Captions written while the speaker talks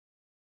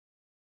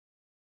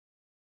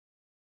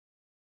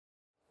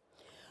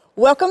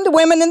Welcome to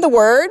Women in the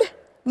Word.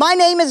 My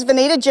name is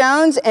Vanita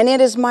Jones, and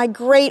it is my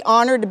great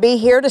honor to be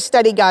here to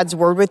study God's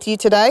Word with you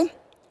today.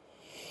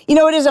 You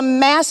know, it is a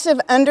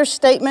massive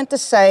understatement to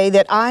say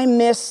that I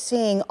miss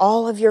seeing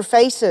all of your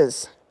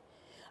faces.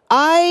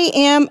 I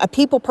am a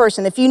people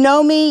person. If you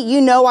know me,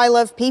 you know I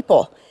love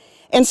people.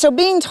 And so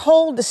being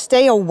told to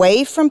stay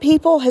away from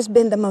people has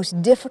been the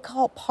most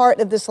difficult part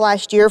of this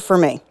last year for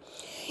me.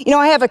 You know,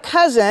 I have a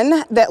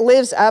cousin that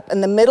lives up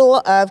in the middle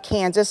of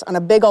Kansas on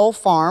a big old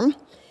farm.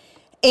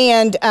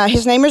 And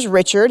his name is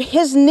Richard.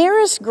 His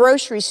nearest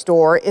grocery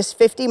store is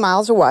 50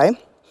 miles away.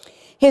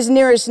 His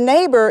nearest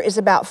neighbor is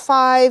about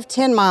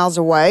 10 miles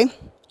away.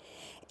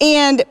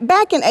 And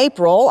back in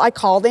April, I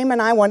called him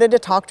and I wanted to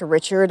talk to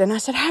Richard. And I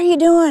said, how are you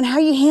doing? How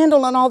are you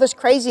handling all this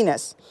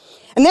craziness?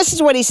 And this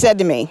is what he said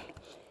to me.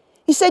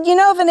 He said, you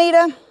know,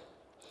 Vanita,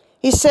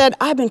 he said,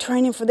 I've been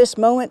training for this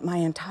moment my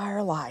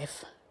entire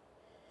life.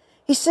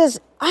 He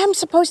says, I'm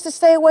supposed to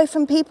stay away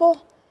from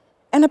people.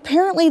 And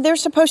apparently they're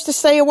supposed to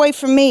stay away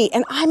from me,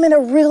 and I'm in a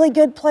really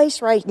good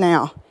place right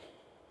now.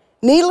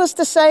 Needless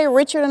to say,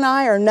 Richard and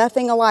I are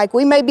nothing alike.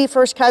 We may be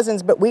first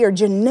cousins, but we are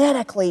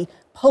genetically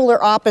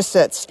polar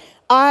opposites.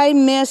 I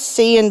miss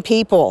seeing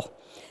people.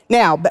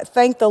 Now, but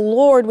thank the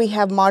Lord we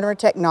have modern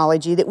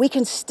technology that we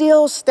can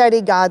still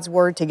study God's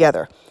Word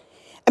together.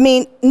 I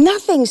mean,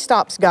 nothing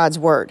stops God's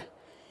Word.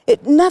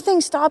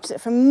 Nothing stops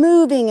it from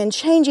moving and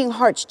changing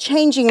hearts,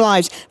 changing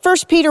lives. 1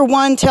 Peter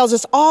 1 tells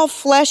us all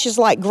flesh is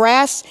like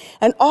grass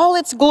and all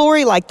its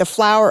glory like the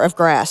flower of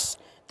grass.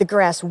 The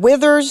grass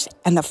withers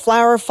and the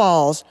flower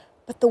falls,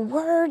 but the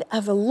word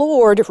of the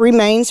Lord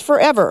remains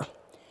forever.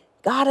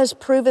 God has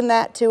proven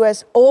that to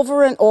us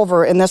over and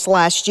over in this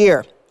last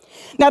year.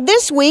 Now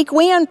this week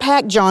we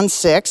unpack John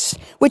 6,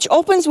 which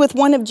opens with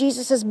one of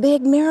Jesus'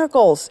 big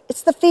miracles.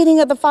 It's the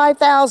feeding of the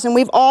 5,000.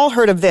 We've all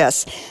heard of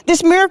this.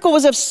 This miracle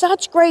was of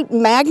such great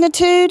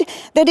magnitude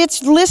that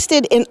it's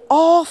listed in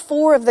all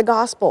four of the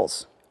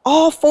Gospels.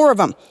 All four of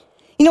them.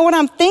 You know what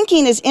I'm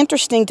thinking is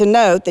interesting to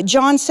note that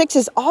John 6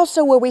 is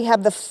also where we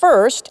have the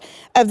first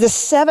of the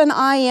 7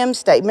 I am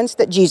statements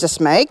that Jesus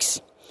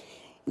makes.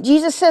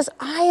 Jesus says,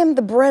 I am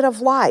the bread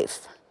of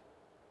life.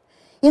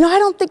 You know, I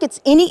don't think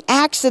it's any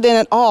accident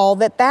at all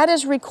that that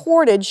is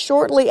recorded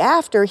shortly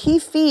after he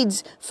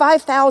feeds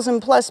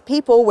 5,000 plus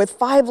people with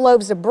 5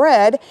 loaves of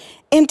bread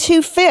and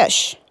 2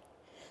 fish.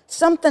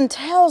 Something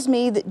tells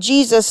me that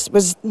Jesus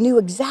knew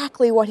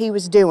exactly what he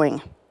was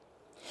doing.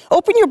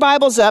 Open your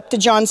Bibles up to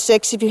John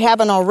 6 if you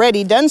haven't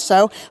already done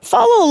so.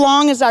 Follow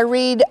along as I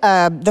read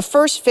the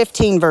first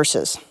 15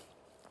 verses.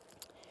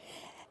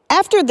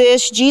 After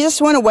this,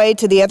 Jesus went away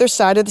to the other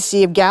side of the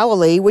Sea of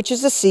Galilee, which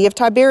is the Sea of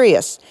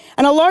Tiberias.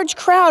 And a large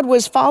crowd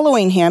was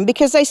following him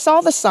because they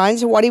saw the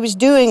signs of what he was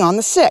doing on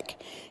the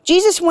sick.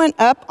 Jesus went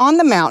up on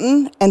the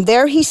mountain, and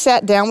there he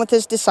sat down with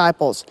his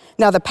disciples.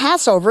 Now the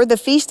Passover, the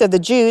feast of the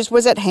Jews,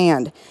 was at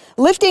hand.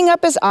 Lifting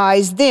up his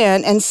eyes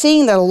then, and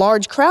seeing that a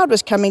large crowd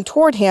was coming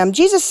toward him,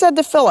 Jesus said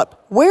to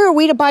Philip, where are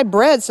we to buy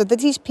bread so that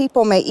these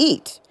people may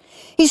eat?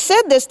 He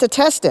said this to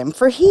test him,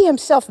 for he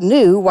himself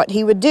knew what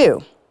he would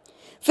do.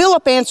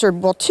 Philip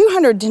answered, well,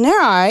 200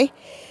 denarii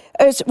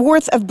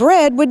worth of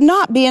bread would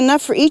not be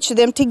enough for each of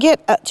them to get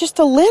just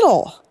a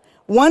little.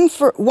 One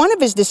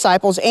of his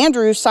disciples,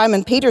 Andrew,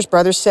 Simon Peter's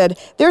brother, said,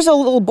 there's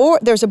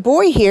a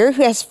boy here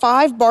who has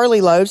 5 barley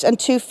loaves and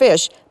 2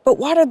 fish, but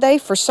what are they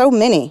for so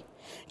many?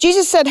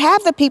 Jesus said,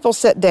 have the people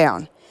sit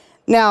down.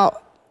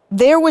 Now,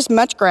 there was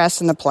much grass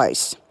in the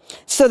place.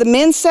 So the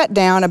men sat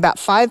down, about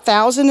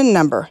 5,000 in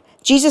number.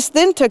 Jesus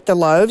then took the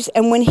loaves,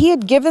 and when he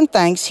had given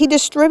thanks, he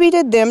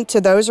distributed them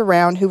to those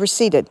around who were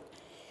seated.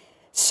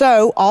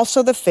 So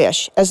also the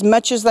fish, as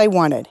much as they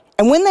wanted.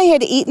 And when they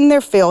had eaten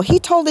their fill, he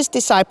told his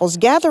disciples,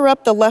 gather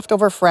up the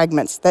leftover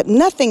fragments, that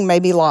nothing may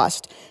be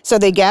lost. So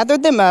they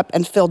gathered them up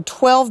and filled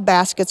 12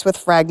 baskets with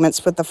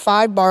fragments with the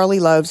 5 barley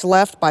loaves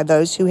left by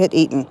those who had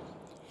eaten.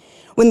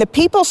 When the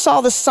people saw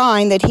the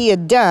sign that he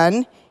had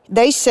done,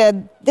 they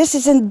said, this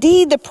is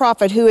indeed the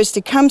prophet who is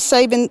to come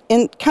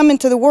come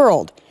into the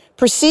world.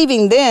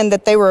 Perceiving then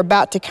that they were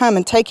about to come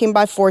and take him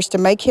by force to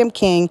make him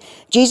king,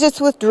 Jesus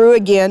withdrew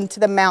again to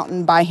the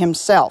mountain by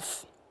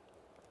himself.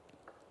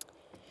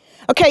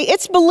 Okay,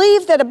 it's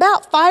believed that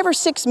about 5 or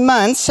 6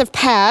 months have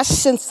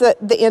passed since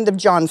the end of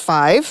John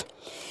 5.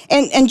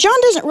 And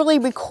John doesn't really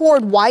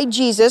record why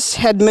Jesus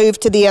had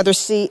moved to the other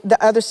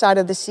side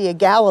of the Sea of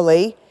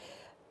Galilee.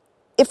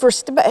 If we're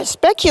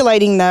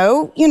speculating,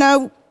 though, you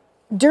know,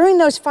 during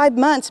those 5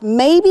 months,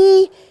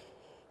 maybe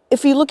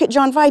if you look at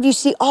John 5, you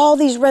see all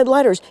these red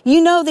letters. You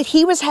know that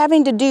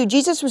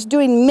Jesus was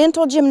doing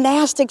mental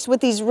gymnastics with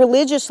these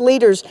religious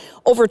leaders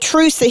over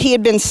truths that he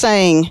had been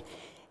saying.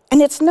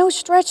 And it's no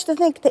stretch to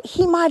think that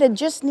he might have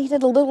just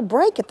needed a little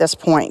break at this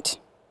point.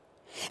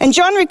 And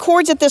John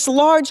records that this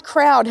large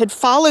crowd had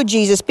followed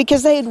Jesus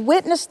because they had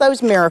witnessed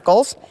those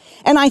miracles.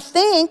 And I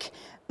think,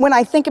 when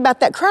I think about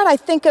that crowd, I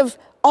think of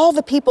all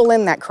the people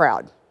in that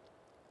crowd.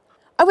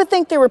 I would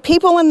think there were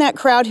people in that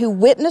crowd who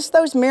witnessed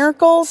those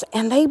miracles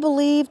and they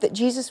believed that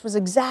Jesus was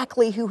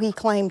exactly who he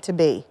claimed to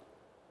be.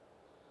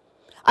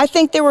 I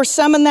think there were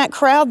some in that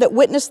crowd that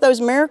witnessed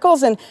those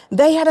miracles, and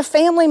they had a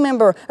family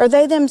member or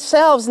they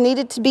themselves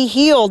needed to be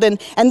healed, and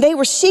they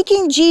were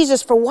seeking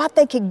Jesus for what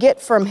they could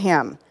get from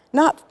him,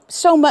 not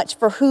so much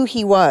for who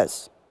he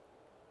was.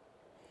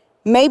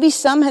 Maybe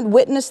some had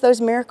witnessed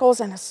those miracles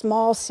and a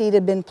small seed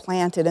had been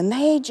planted, and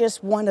they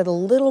just wanted a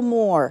little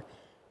more.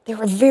 They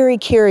were very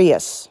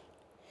curious.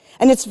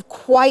 And it's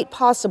quite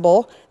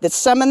possible that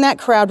some in that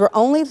crowd were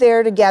only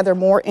there to gather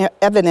more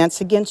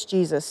evidence against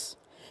Jesus.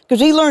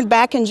 Because we learned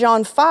back in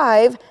John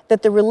 5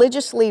 that the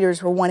religious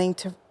leaders were wanting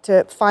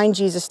to find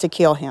Jesus to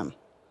kill him.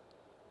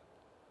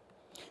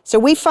 So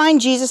we find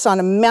Jesus on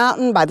a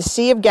mountain by the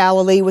Sea of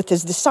Galilee with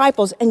his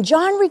disciples, and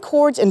John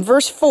records in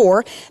verse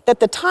 4 that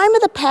the time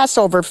of the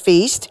Passover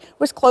feast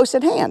was close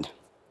at hand.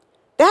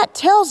 That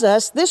tells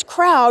us this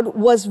crowd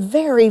was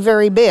very,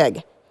 very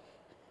big.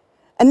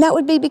 And that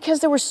would be because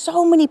there were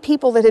so many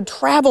people that had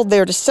traveled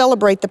there to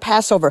celebrate the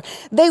Passover.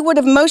 They would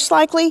have most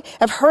likely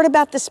have heard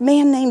about this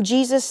man named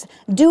Jesus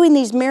doing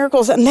these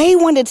miracles, and they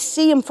wanted to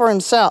see him for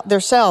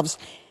themselves.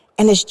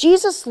 And as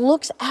Jesus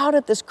looks out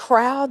at this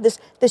crowd,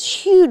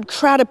 this huge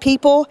crowd of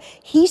people,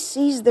 he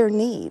sees their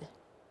need.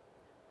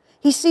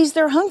 He sees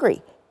they're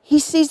hungry. He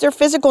sees their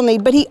physical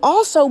need, but he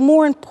also,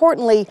 more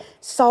importantly,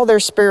 saw their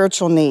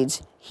spiritual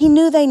needs. He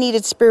knew they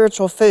needed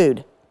spiritual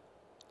food.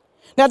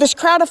 Now, this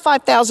crowd of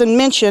 5,000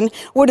 mentioned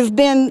would have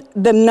been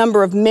the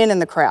number of men in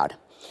the crowd.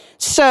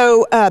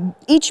 So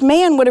each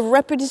man would have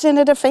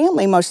represented a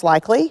family, most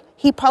likely.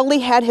 He probably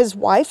had his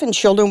wife and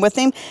children with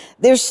him.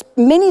 There's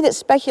many that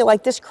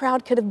speculate this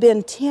crowd could have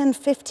been 10,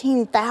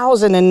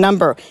 15,000 in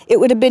number. It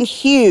would have been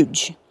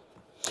huge.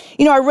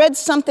 You know, I read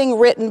something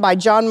written by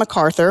John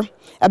MacArthur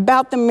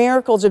about the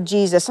miracles of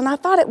Jesus, and I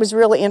thought it was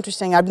really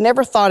interesting. I've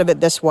never thought of it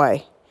this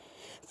way.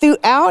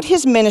 Throughout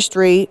his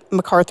ministry,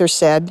 MacArthur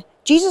said,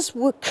 Jesus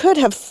could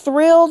have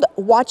thrilled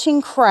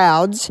watching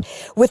crowds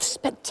with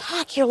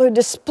spectacular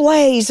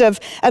displays of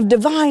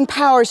divine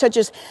power, such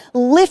as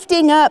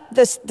lifting up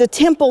the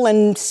temple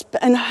and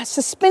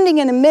suspending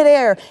it in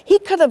midair. He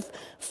could have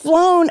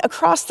flown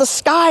across the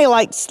sky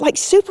like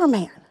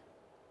Superman.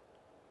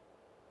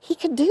 He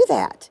could do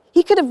that.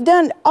 He could have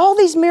done all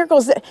these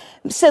miracles that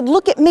said,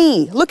 look at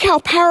me, look how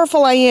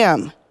powerful I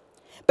am.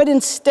 But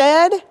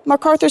instead,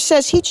 MacArthur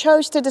says he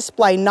chose to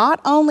display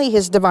not only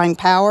his divine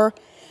power,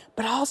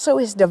 but also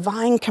his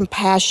divine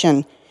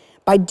compassion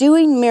by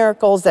doing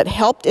miracles that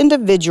helped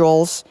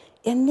individuals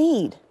in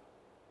need.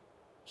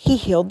 He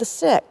healed the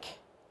sick.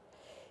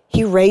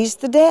 He raised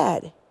the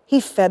dead.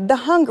 He fed the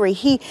hungry.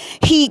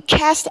 He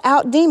cast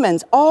out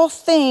demons, all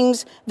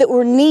things that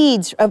were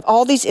needs of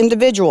all these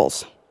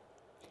individuals.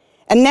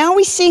 And now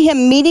we see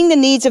him meeting the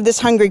needs of this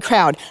hungry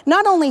crowd,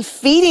 not only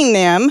feeding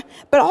them,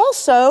 but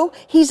also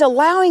he's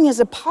allowing his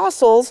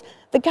apostles,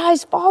 the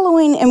guys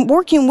following and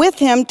working with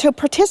him, to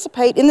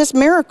participate in this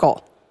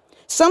miracle.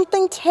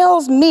 Something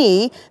tells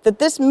me that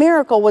this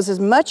miracle was as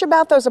much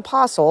about those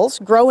apostles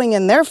growing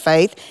in their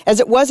faith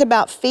as it was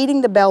about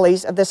feeding the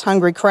bellies of this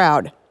hungry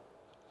crowd.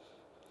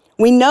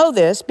 We know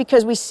this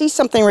because we see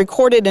something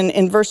recorded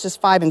in verses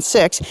 5 and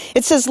 6.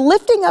 It says,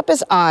 lifting up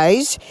his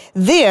eyes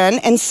then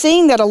and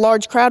seeing that a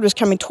large crowd was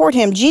coming toward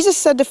him, Jesus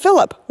said to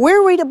Philip,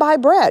 where are we to buy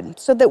bread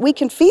so that we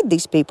can feed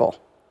these people?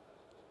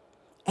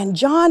 And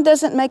John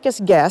doesn't make us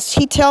guess.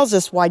 He tells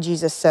us why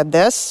Jesus said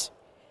this.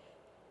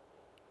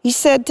 He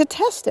said to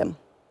test him.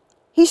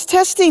 He's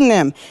testing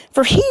them,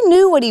 for he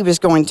knew what he was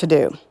going to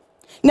do.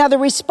 Now, the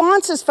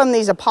responses from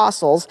these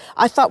apostles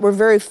I thought were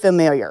very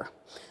familiar.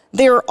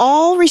 They're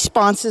all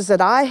responses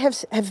that I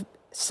have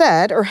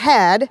said or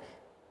had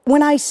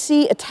when I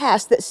see a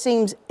task that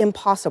seems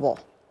impossible.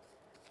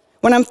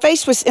 When I'm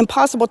faced with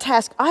impossible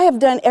tasks, I have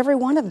done every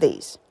one of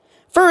these.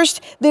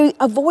 First, they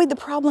avoid the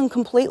problem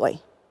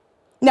completely.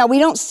 Now, we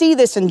don't see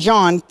this in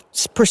John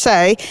per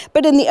se,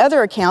 but in the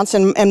other accounts,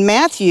 in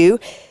Matthew,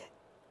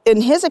 in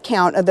his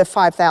account of the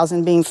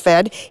 5,000 being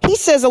fed, he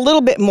says a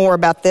little bit more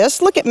about this.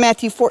 Look at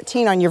Matthew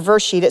 14 on your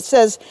verse sheet. It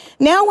says,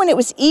 now when it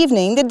was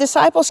evening, the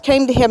disciples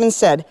came to him and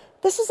said,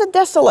 this is a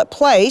desolate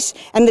place,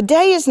 and the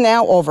day is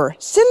now over.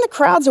 Send the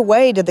crowds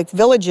away to the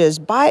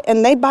villages,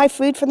 and they buy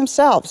food for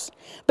themselves.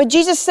 But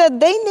Jesus said,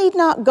 they need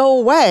not go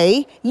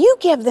away. You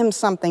give them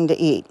something to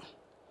eat.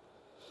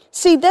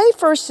 See, they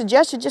first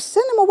suggested just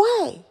send them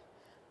away.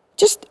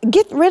 Just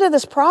get rid of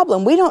this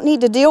problem. We don't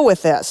need to deal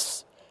with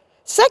this.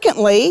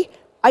 Secondly,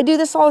 I do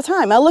this all the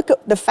time. I look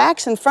at the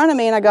facts in front of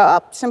me and I go,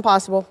 oh, it's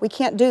impossible. We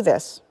can't do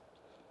this.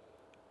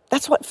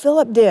 That's what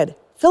Philip did.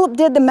 Philip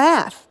did the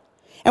math.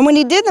 And when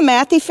he did the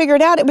math, he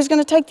figured out it was going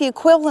to take the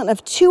equivalent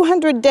of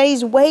 200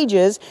 days'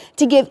 wages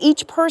to give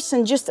each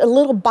person just a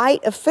little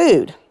bite of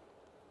food.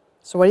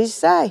 So what did he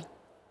say?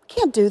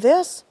 Can't do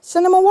this.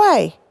 Send them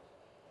away.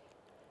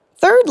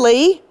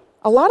 Thirdly,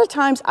 a lot of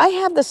times I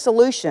have the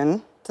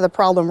solution to the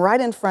problem right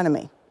in front of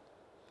me,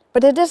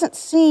 but it doesn't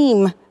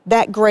seem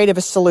that great of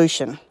a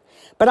solution.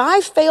 But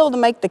I fail to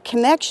make the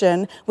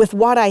connection with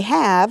what I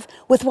have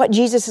with what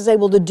Jesus is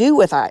able to do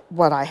with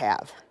what I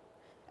have.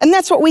 And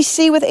that's what we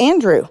see with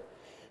Andrew.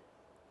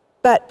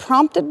 But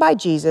prompted by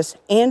Jesus,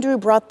 Andrew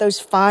brought those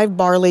 5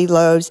 barley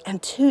loaves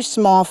and 2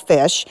 small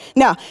fish.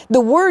 Now,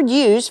 the word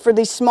used for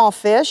these small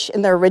fish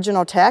in the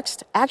original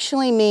text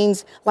actually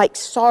means like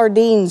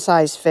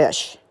sardine-sized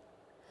fish.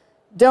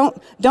 Don't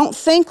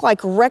think like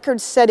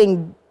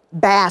record-setting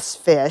bass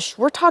fish.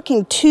 We're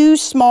talking 2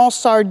 small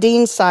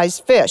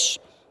sardine-sized fish.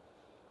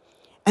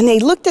 And they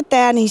looked at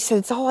that and he said,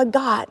 it's all I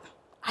got.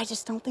 I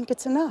just don't think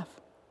it's enough.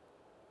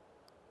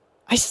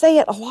 I say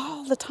it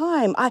all the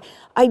time.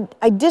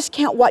 I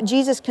discount what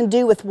Jesus can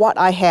do with what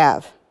I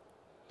have.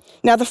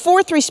 Now, the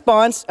 4th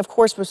response, of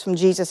course, was from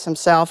Jesus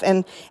himself,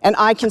 and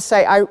I can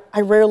say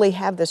I rarely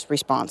have this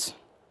response.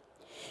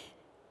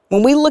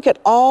 When we look at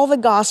all the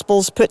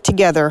Gospels put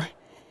together,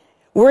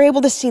 we're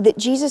able to see that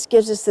Jesus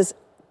gives us this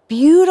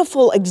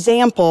beautiful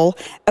example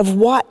of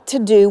what to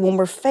do when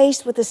we're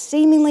faced with a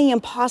seemingly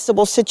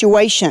impossible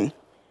situation.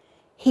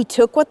 He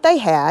took what they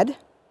had.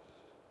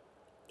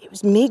 It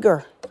was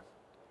meager.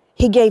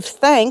 He gave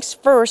thanks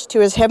first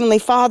to his heavenly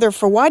Father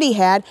for what he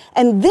had,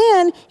 and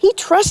then he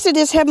trusted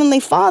his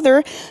heavenly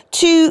Father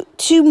to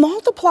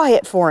multiply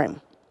it for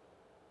him.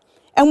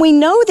 And we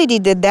know that he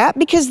did that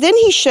because then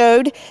he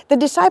showed the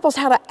disciples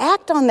how to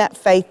act on that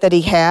faith that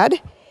he had,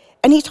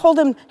 and he told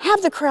them,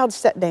 have the crowd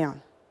sit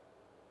down.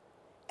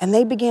 And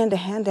they began to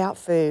hand out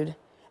food.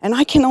 And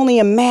I can only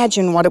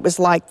imagine what it was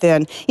like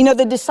then. You know,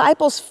 the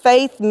disciples'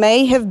 faith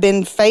may have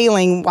been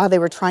failing while they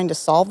were trying to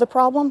solve the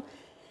problem,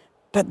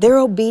 but their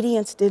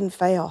obedience didn't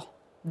fail.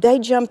 They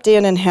jumped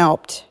in and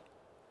helped.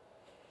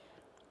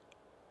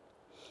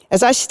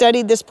 As I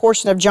studied this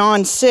portion of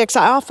John 6,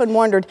 I often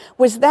wondered,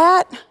 was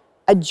that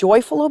a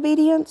joyful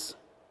obedience?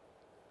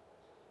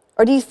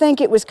 Or do you think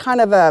it was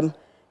kind of a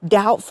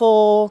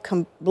doubtful,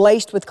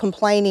 laced with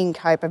complaining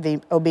type of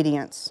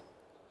obedience?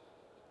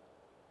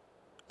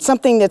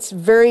 Something that's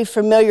very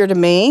familiar to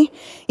me.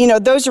 You know,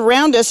 those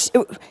around us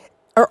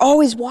are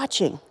always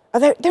watching.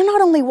 They're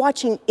not only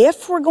watching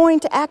if we're going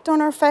to act on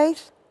our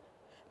faith,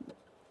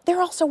 they're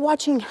also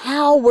watching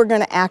how we're going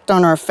to act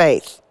on our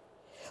faith.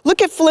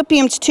 Look at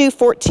Philippians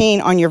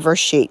 2:14 on your verse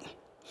sheet.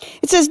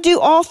 It says, do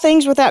all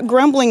things without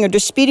grumbling or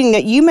disputing,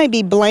 that you may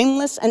be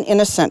blameless and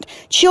innocent,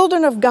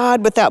 children of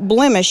God without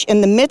blemish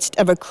in the midst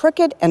of a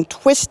crooked and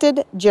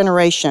twisted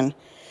generation,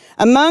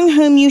 among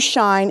whom you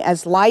shine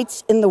as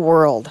lights in the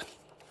world.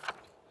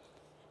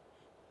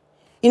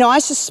 You know, I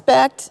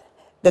suspect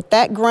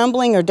that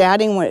grumbling or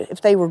doubting,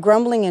 if they were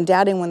grumbling and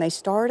doubting when they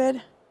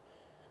started,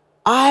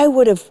 I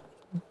would have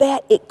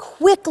bet it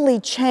quickly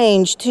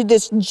changed to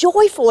this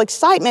joyful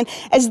excitement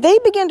as they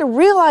began to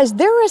realize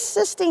they're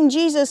assisting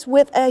Jesus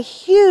with a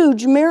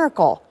huge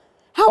miracle.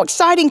 How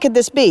exciting could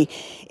this be?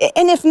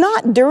 And if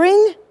not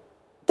during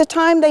the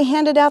time they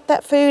handed out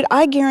that food,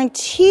 I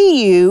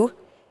guarantee you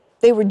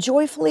they were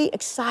joyfully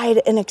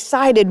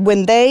excited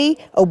when they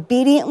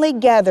obediently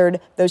gathered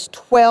those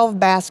 12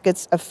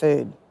 baskets of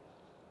food.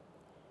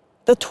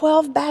 The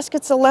 12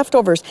 baskets of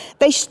leftovers.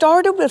 They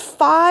started with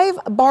 5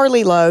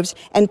 barley loaves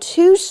and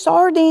 2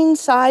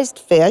 sardine-sized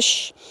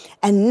fish,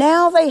 and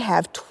now they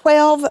have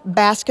 12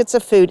 baskets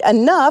of food,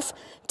 enough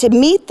to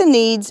meet the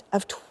needs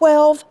of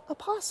 12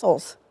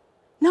 apostles.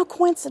 No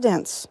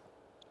coincidence.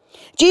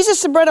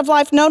 Jesus, the bread of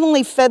life, not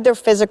only fed their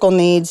physical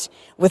needs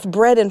with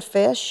bread and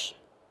fish,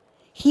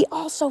 he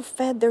also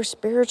fed their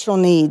spiritual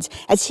needs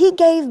as he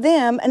gave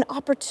them an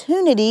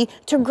opportunity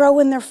to grow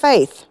in their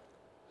faith.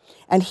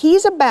 And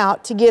he's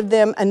about to give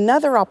them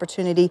another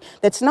opportunity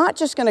that's not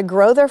just going to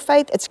grow their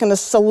faith, it's going to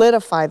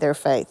solidify their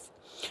faith.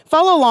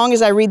 Follow along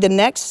as I read the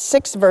next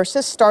 6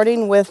 verses,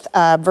 starting with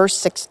verse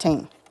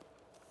 16.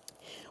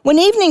 When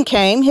evening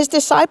came, his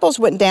disciples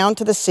went down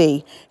to the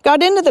sea,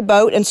 got into the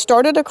boat, and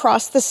started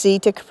across the sea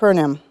to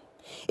Capernaum.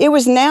 It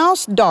was now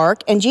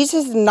dark, and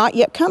Jesus had not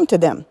yet come to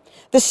them.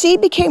 The sea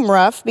became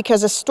rough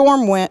because a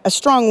strong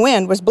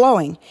wind was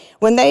blowing.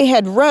 When they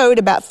had rowed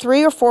about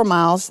 3 or 4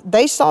 miles,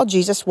 they saw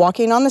Jesus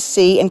walking on the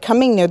sea and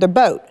coming near the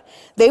boat.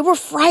 They were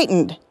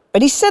frightened,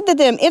 but he said to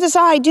them, "It is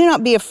I, do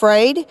not be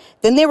afraid."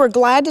 Then they were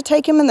glad to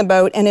take him in the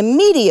boat, and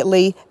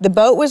immediately the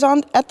boat was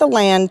at the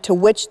land to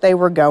which they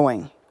were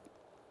going.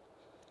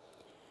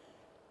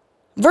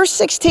 Verse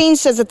 16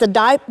 says that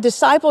the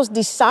disciples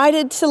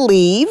decided to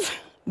leave,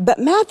 but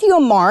Matthew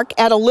and Mark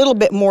add a little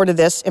bit more to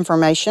this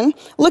information.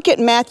 Look at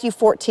Matthew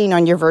 14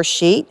 on your verse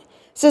sheet. It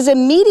says,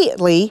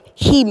 immediately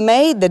he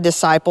made the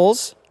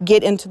disciples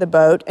get into the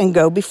boat and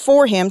go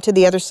before him to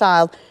the other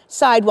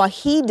side while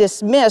he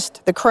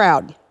dismissed the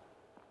crowd.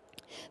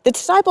 The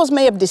disciples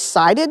may have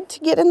decided to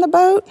get in the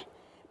boat,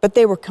 but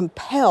they were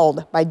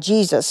compelled by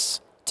Jesus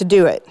to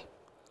do it.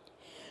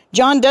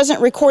 John doesn't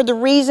record the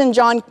reason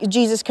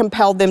Jesus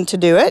compelled them to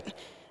do it,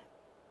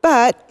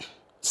 but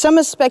some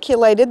have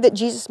speculated that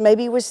Jesus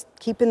maybe was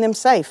keeping them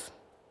safe.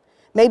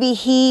 Maybe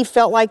he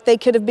felt like they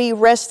could be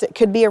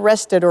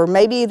arrested, or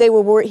maybe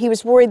he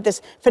was worried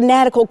this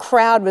fanatical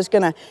crowd was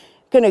going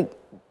to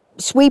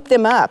sweep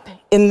them up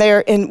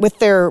with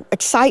their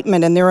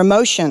excitement and their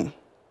emotion.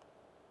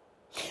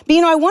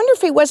 But I wonder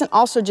if he wasn't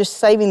also just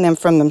saving them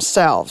from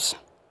themselves.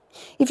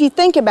 If you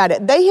think about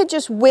it, they had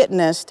just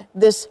witnessed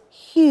this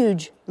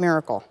huge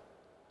miracle.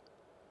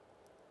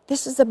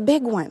 This is a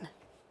big one.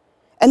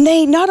 And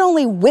they not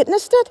only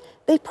witnessed it,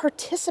 they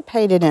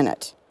participated in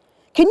it.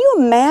 Can you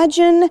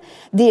imagine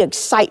the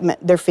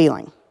excitement they're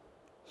feeling?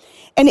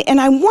 And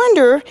I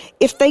wonder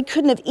if they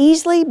couldn't have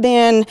easily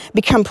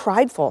become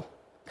prideful,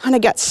 kind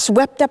of got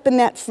swept up in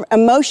that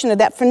emotion of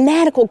that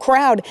fanatical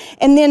crowd.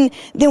 And then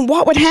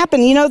what would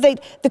happen? You know,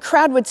 the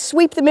crowd would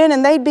sweep them in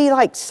and they'd be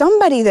like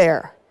somebody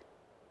there.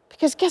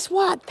 Because guess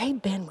what?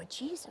 They'd been with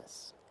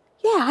Jesus.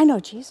 Yeah, I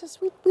know Jesus.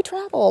 We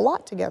travel a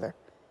lot together.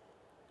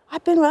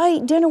 I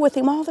eat dinner with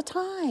him all the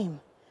time.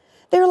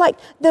 They're like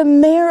the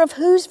mayor of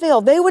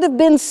Whoville. They would have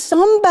been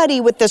somebody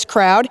with this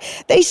crowd.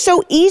 They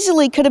so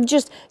easily could have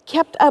just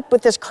kept up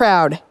with this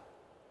crowd,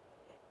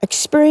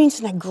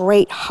 experiencing a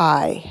great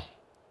high.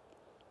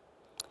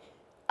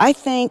 I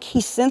think he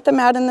sent them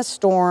out in the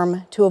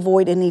storm to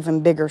avoid an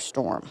even bigger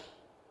storm.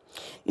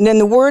 And in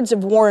the words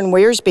of Warren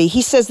Wiersbe,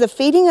 he says the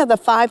feeding of the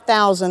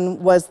 5,000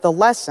 was the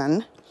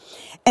lesson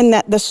and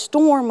that the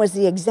storm was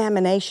the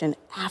examination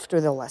after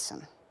the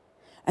lesson.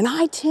 And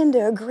I tend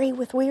to agree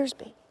with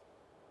Wiersbe.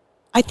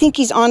 I think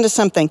he's onto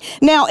something.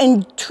 Now,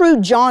 in true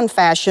John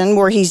fashion,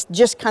 where he's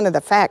just kind of the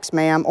facts,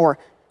 ma'am, or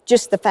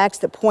just the facts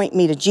that point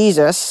me to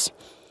Jesus,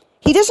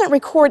 he doesn't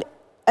record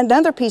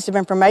another piece of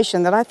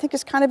information that I think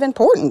is kind of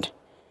important.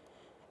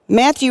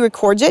 Matthew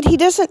records it. He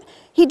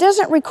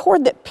doesn't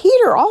record that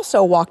Peter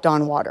also walked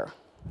on water.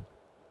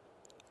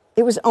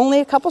 It was only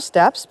a couple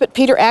steps, but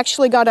Peter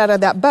actually got out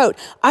of that boat.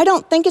 I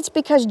don't think it's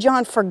because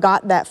John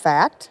forgot that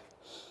fact.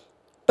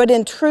 But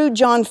in true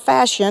John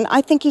fashion, I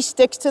think he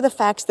sticks to the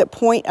facts that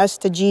point us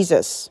to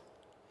Jesus.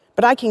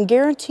 But I can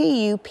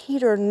guarantee you,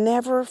 Peter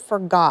never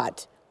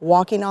forgot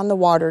walking on the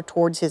water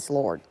towards his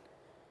Lord.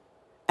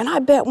 And I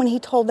bet when he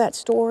told that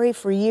story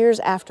for years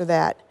after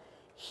that,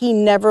 he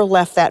never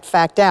left that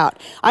fact out.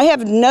 I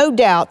have no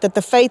doubt that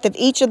the faith of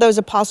each of those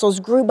apostles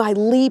grew by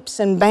leaps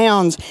and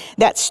bounds.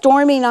 That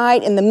stormy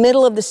night in the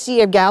middle of the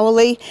Sea of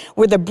Galilee,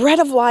 where the bread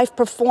of life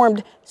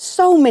performed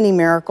so many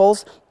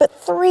miracles, but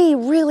 3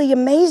 really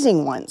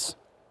amazing ones.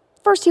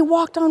 First, he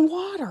walked on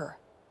water.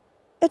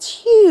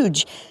 It's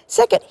huge.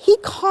 Second, he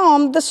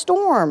calmed the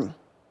storm.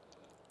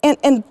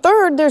 And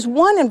third, there's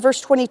one in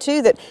verse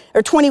 21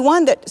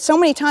 that so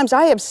many times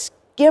I have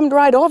skimmed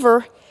right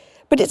over.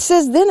 But it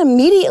says, then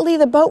immediately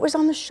the boat was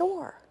on the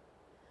shore.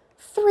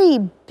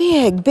 3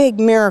 big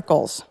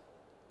miracles.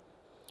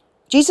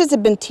 Jesus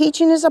had been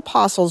teaching his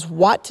apostles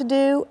what to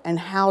do and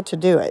how to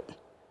do it.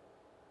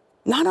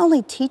 Not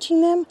only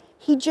teaching them,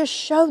 he just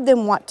showed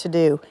them what to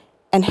do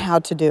and how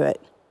to do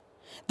it.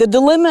 The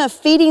dilemma of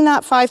feeding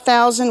that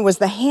 5,000 was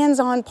the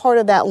hands-on part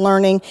of that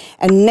learning,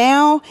 and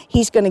now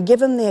he's going to give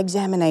them the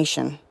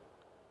examination.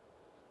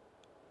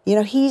 You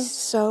know, he's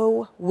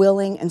so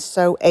willing and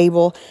so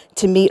able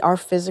to meet our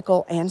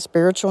physical and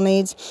spiritual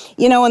needs.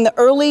 You know, in the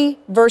early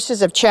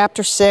verses of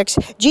chapter 6,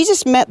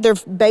 Jesus met their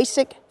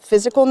basic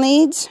physical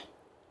needs,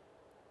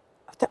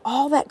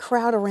 all that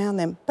crowd around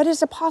them, but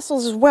his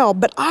apostles as well.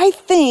 But I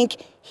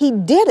think he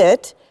did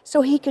it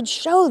so he could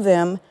show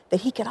them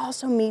that he could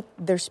also meet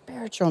their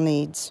spiritual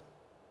needs.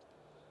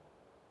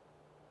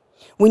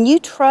 When you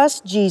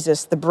trust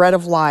Jesus, the bread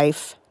of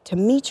life, to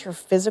meet your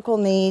physical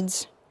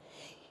needs,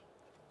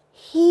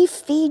 he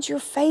feeds your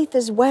faith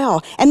as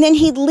well. And then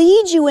he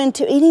leads you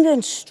into an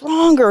even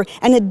stronger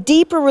and a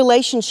deeper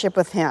relationship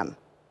with him.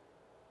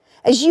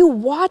 As you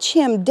watch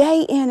him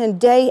day in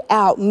and day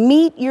out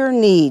meet your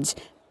needs,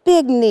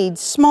 big needs,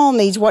 small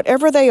needs,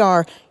 whatever they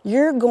are,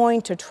 you're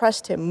going to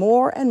trust him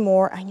more and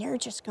more, and you're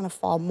just going to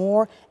fall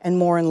more and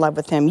more in love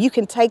with him. You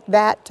can take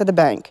that to the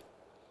bank.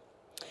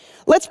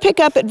 Let's pick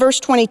up at verse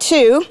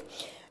 22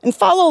 and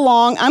follow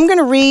along. I'm going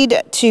to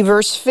read to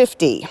verse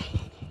 50.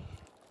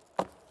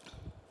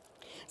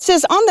 It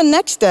says, on the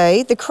next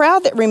day, the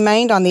crowd that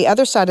remained on the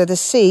other side of the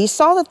sea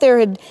saw that there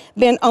had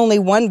been only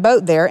one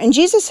boat there, and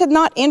Jesus had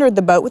not entered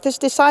the boat with his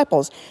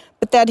disciples,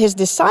 but that his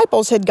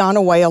disciples had gone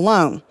away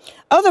alone.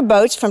 Other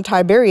boats from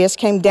Tiberias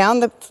came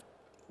down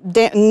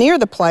near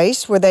the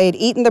place where they had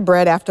eaten the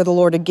bread after the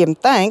Lord had given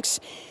thanks.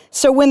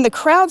 So when the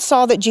crowd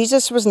saw that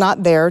Jesus was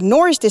not there,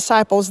 nor his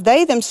disciples,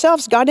 they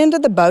themselves got into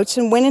the boats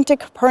and went into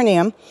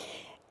Capernaum,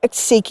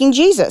 seeking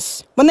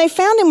Jesus. When they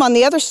found him on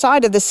the other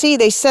side of the sea,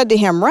 they said to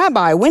him,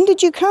 Rabbi, when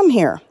did you come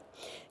here?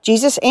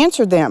 Jesus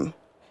answered them,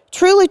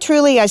 truly,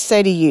 truly, I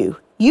say to you,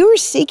 you are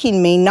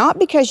seeking me not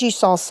because you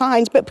saw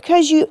signs, but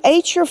because you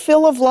ate your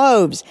fill of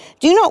loaves.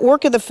 Do not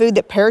work of the food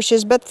that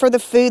perishes, but for the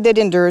food that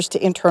endures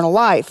to eternal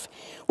life,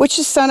 which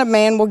the Son of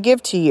Man will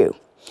give to you.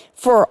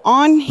 For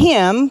on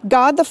him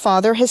God the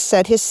Father has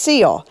set his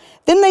seal.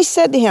 Then they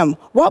said to him,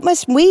 what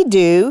must we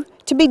do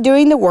to be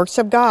doing the works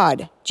of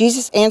God?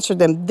 Jesus answered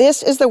them,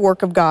 this is the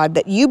work of God,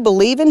 that you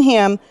believe in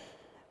him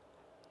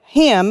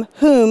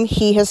whom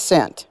he has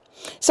sent.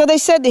 So they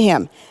said to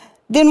him,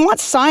 then what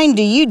sign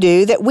do you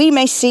do that we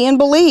may see and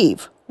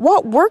believe?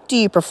 What work do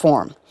you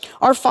perform?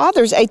 Our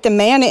fathers ate the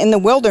manna in the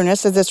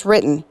wilderness, as it's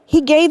written.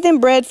 He gave them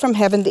bread from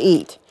heaven to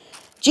eat.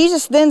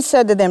 Jesus then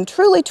said to them,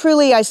 truly,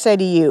 truly, I say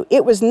to you,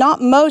 it was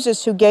not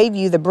Moses who gave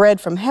you the bread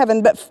from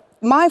heaven, but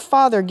my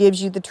Father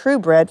gives you the true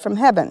bread from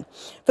heaven.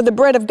 For the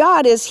bread of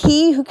God is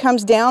he who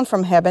comes down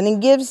from heaven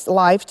and gives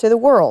life to the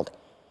world."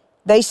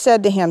 They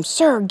said to him,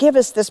 "Sir, give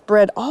us this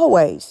bread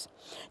always."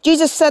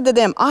 Jesus said to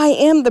them, "I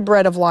am the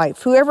bread of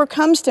life. Whoever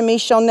comes to me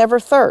shall never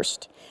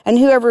thirst, and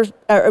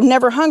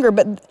never hunger,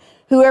 but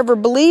whoever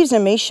believes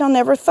in me shall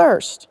never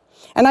thirst.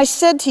 And I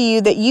said to you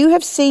that you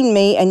have seen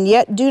me and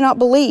yet do not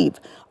believe.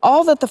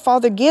 All that the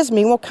Father gives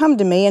me will come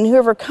to me, and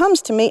whoever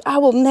comes to me I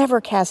will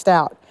never cast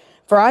out.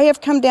 For I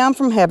have come down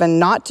from heaven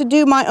not to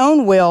do my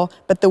own will,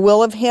 but the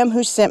will of him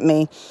who sent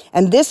me.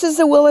 And this is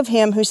the will of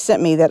him who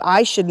sent me, that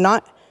I should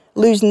not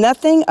lose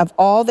nothing of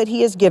all that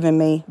he has given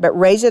me, but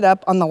raise it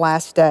up on the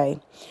last day.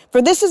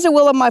 For this is the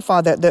will of my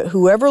Father, that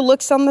whoever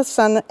looks on the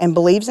Son and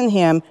believes in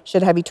him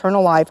should have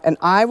eternal life, and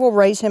I will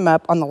raise him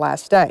up on the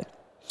last day."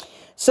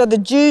 So the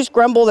Jews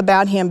grumbled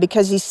about him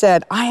because he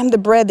said, "I am the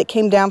bread that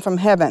came down from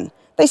heaven."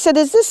 They said,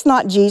 "Is this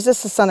not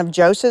Jesus, the son of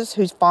Joseph,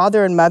 whose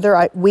father and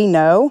mother we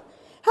know?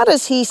 How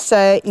does he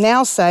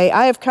now say,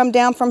 'I have come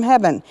down from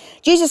heaven'?"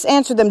 Jesus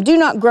answered them, "Do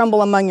not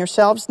grumble among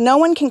yourselves. No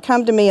one can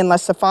come to me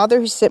unless the Father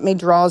who sent me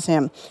draws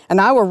him,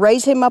 and I will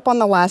raise him up on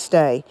the last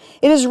day.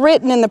 It is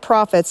written in the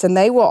prophets, and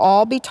they will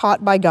all be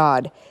taught by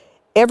God.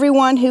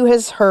 Everyone who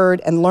has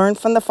heard and learned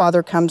from the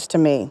Father comes to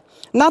me.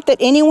 Not that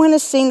anyone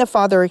has seen the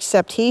Father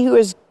except he who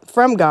is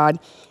from God.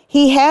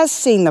 He has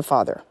seen the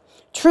Father.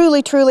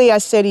 Truly, truly, I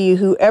say to you,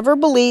 whoever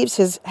believes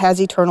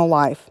has eternal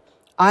life.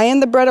 I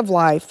am the bread of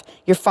life.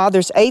 Your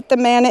fathers ate the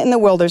manna in the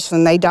wilderness,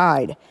 and they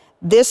died.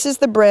 This is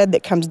the bread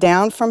that comes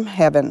down from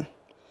heaven,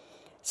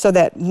 so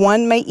that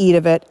one may eat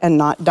of it and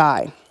not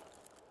die."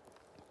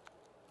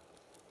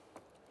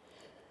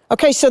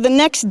 Okay, so the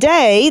next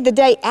day, the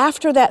day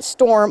after that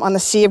storm on the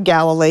Sea of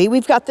Galilee,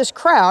 we've got this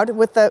crowd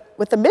with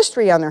a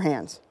mystery on their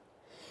hands.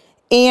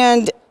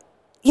 And,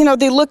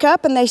 they look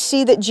up and they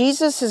see that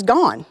Jesus is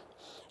gone.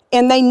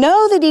 And they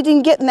know that he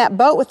didn't get in that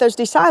boat with those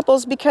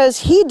disciples because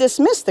he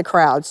dismissed the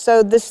crowd.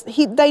 So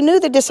they knew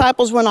the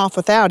disciples went off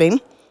without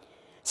him.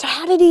 So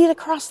how did he get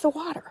across the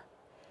water?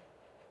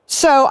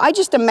 So I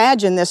just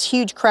imagine this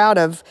huge crowd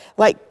of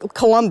like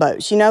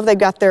Columbos. They've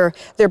got their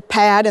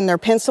pad and their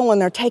pencil and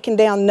they're taking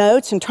down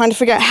notes and trying to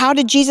figure out how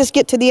did Jesus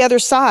get to the other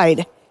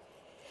side.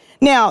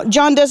 Now,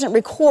 John doesn't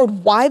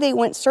record why they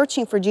went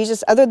searching for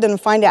Jesus other than to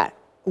find out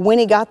when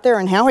he got there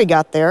and how he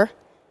got there.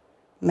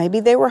 Maybe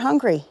they were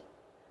hungry.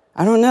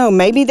 I don't know.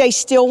 Maybe they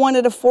still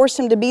wanted to force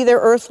him to be their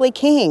earthly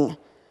king.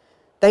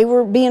 They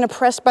were being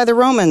oppressed by the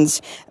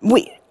Romans.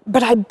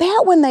 But I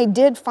bet when they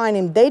did find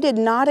him, they did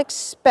not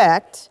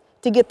expect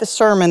to get the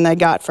sermon they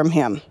got from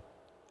him.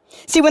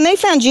 See, when they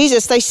found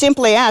Jesus, they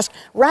simply asked,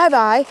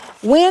 "Rabbi,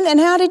 when and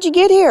how did you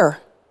get here?"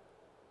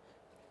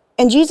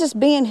 And Jesus,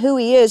 being who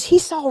he is, he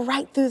saw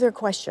right through their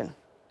question.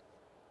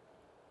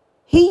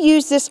 He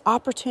used this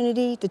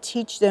opportunity to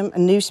teach them a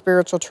new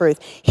spiritual truth.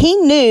 He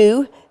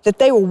knew that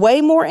they were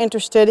way more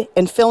interested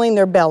in filling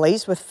their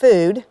bellies with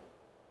food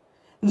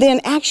than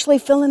actually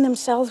filling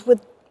themselves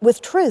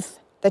with truth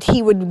that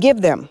he would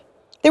give them.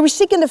 They were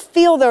seeking to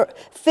fill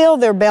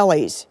their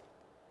bellies.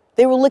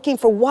 They were looking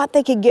for what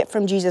they could get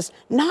from Jesus,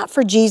 not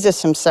for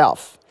Jesus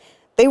himself.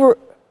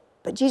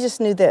 But Jesus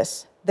knew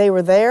this. They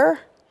were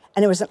there,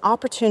 and it was an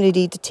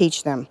opportunity to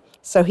teach them.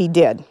 So he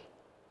did.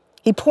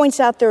 He points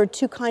out there are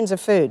two kinds of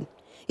food.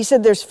 He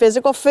said there's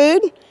physical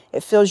food.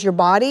 It fills your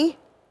body,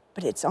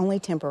 but it's only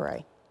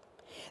temporary.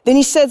 Then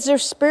he says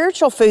there's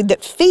spiritual food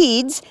that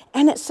feeds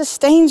and it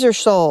sustains your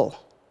soul.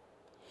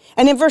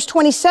 And in verse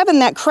 27,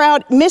 that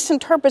crowd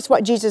misinterprets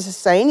what Jesus is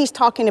saying. He's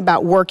talking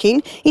about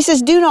working. He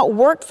says, "Do not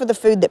work for the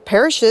food that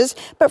perishes,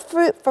 but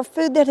for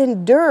food that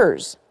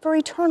endures, for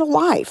eternal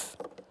life."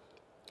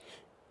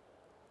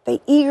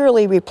 They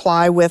eagerly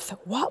reply with,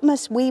 "What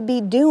must we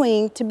be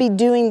doing to be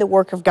doing the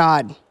work of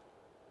God?"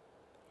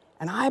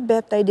 And I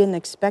bet they didn't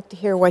expect to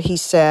hear what he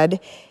said.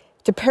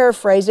 To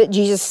paraphrase it,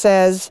 Jesus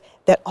says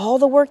that all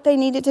the work they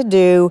needed to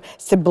do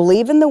is to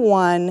believe in the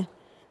one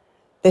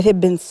that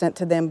had been sent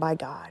to them by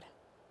God,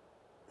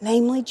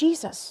 namely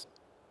Jesus.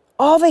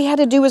 All they had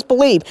to do was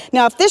believe.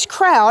 Now, if this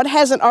crowd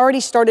hasn't already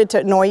started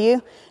to annoy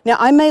you, now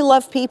I may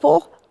love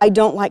people, I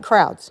don't like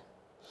crowds.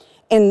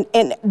 And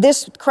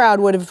this crowd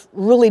would have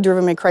really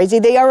driven me crazy.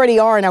 They already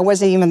are, and I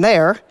wasn't even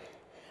there.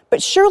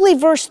 But surely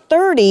verse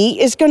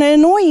 30 is going to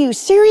annoy you.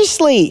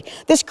 Seriously,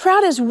 this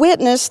crowd has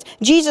witnessed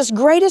Jesus'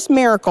 greatest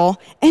miracle,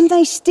 and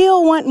they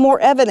still want more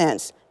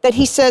evidence that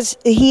he says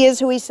he is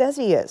who he says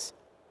he is.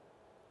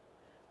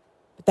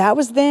 But that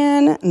was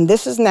then, and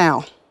this is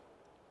now.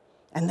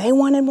 And they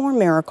wanted more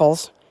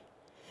miracles.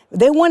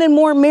 They wanted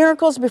more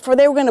miracles before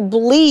they were going to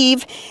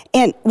believe,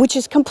 and which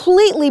is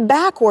completely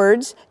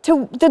backwards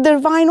to the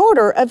divine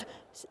order of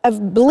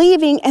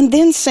believing and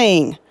then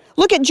seeing.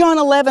 Look at John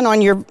 11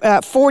 on your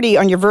 40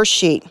 on your verse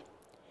sheet.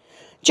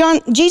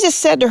 Jesus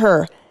said to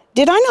her,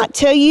 "Did I not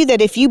tell you that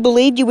if you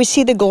believed, you would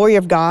see the glory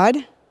of God?"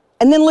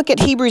 And then look at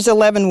Hebrews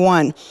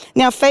 11:1.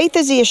 Now faith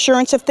is the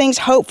assurance of things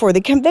hoped for,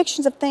 the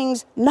convictions of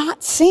things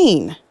not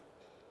seen.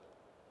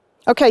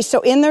 Okay,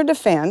 so in their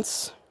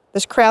defense,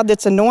 this crowd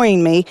that's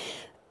annoying me,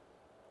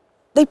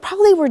 They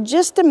probably were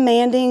just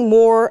demanding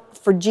more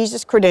for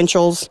Jesus'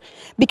 credentials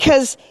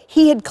because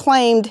he had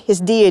claimed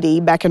his deity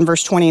back in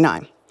verse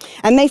 29.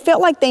 And they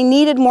felt like they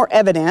needed more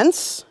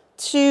evidence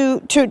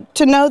to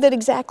know that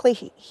exactly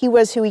he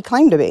was who he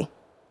claimed to be.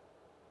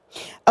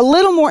 A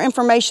little more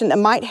information that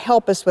might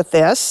help us with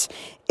this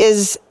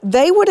is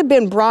they would have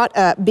been brought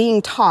up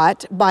being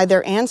taught by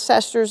their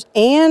ancestors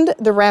and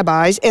the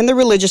rabbis and the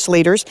religious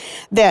leaders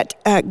that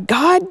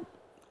God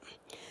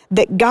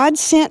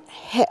sent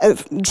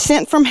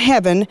from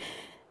heaven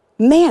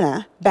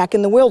manna back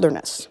in the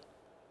wilderness.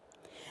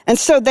 And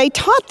so they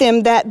taught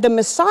them that the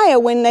Messiah,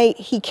 when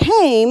he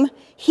came,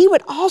 he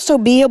would also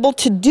be able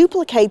to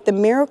duplicate the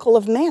miracle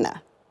of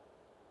manna.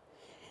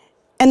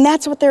 And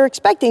that's what they're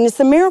expecting. It's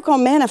the miracle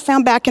of manna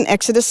found back in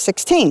Exodus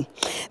 16.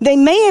 They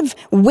may have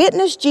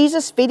witnessed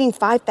Jesus feeding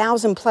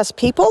 5,000 plus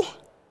people,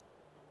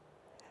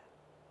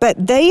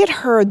 but they had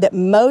heard that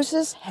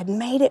Moses had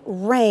made it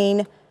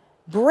rain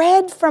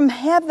bread from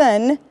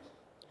heaven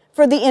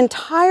for the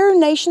entire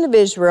nation of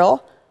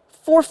Israel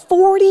for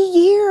 40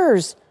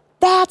 years.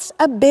 That's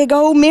a big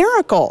old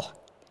miracle.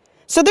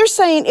 So they're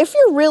saying, if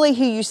you're really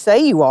who you say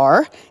you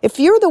are, if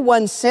you're the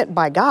one sent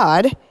by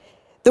God,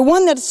 the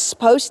one that's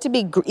supposed to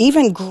be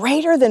even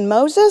greater than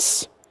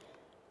Moses,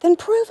 then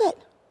prove it.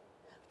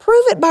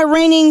 Prove it by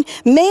raining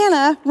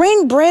manna,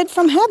 rain bread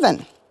from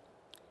heaven.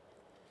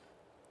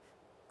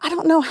 I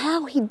don't know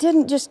how he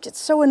didn't just get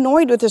so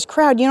annoyed with this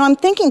crowd. You know, I'm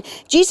thinking,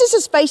 Jesus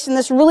is facing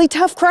this really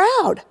tough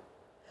crowd.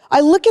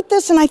 I look at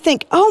this and I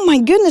think, oh my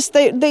goodness,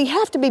 they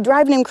have to be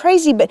driving him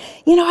crazy. But,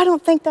 you know, I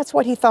don't think that's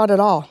what he thought at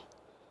all.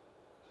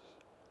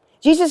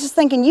 Jesus is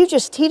thinking, you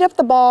just teed up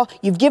the ball,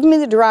 you've given me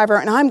the driver,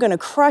 and I'm going to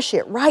crush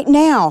it right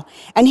now.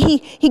 And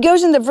he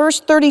goes into verse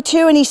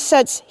 32 and he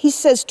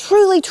says,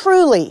 truly,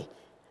 truly.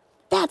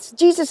 That's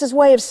Jesus'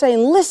 way of saying,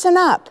 listen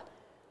up.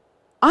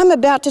 I'm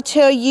about to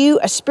tell you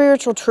a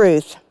spiritual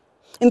truth.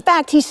 In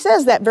fact, he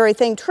says that very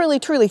thing, truly,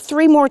 truly,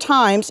 3 more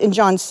times in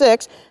John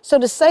 6. So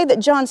to say that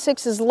John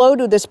 6 is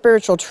loaded with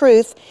spiritual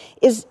truth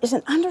is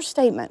an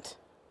understatement.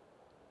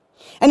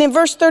 And in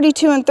verse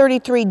 32 and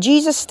 33,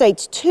 Jesus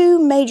states 2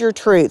 major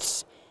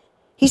truths.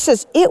 He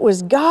says, it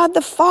was God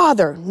the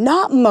Father,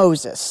 not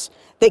Moses,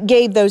 that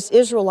gave those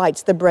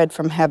Israelites the bread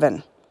from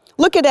heaven.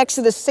 Look at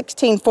Exodus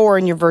 16:4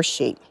 in your verse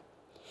sheet.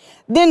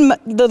 Then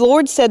the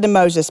Lord said to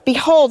Moses,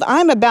 behold,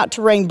 I am about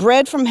to rain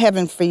bread from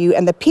heaven for you,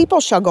 and the people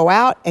shall go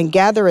out and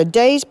gather a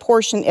day's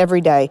portion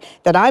every day,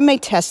 that I may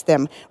test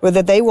them,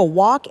 whether they will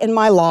walk in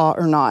my law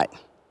or not.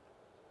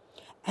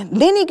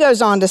 And then he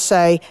goes on to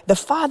say, the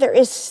Father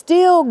is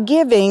still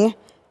giving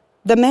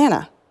the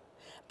manna.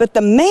 But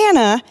the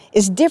manna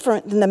is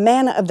different than the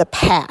manna of the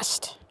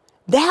past.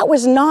 That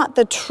was not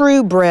the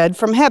true bread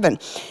from heaven.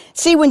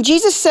 See, when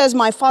Jesus says,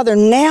 my Father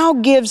now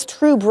gives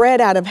true bread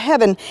out of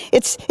heaven,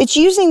 it's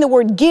using the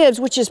word gives,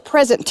 which is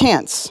present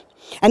tense.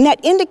 And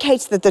that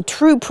indicates that the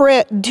true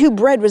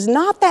bread was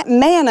not that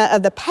manna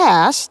of the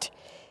past,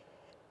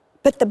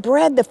 but the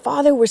bread the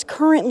Father was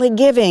currently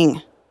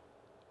giving.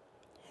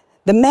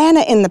 The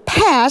manna in the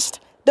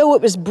past, though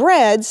it was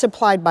bread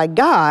supplied by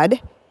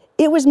God,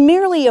 it was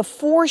merely a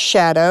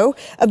foreshadow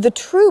of the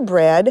true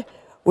bread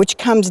which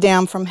comes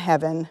down from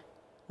heaven,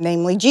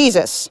 namely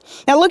Jesus.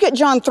 Now look at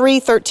John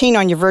 3:13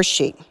 on your verse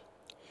sheet.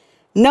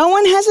 No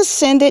one has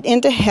ascended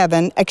into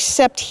heaven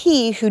except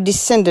he who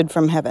descended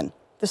from heaven,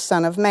 the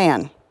Son of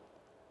Man.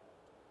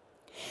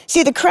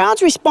 See, the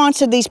crowd's response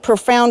to these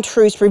profound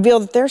truths reveal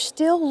that they're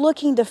still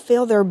looking to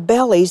fill their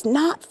bellies,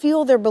 not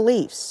fuel their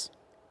beliefs.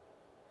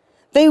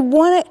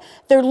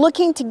 They're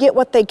looking to get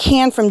what they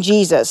can from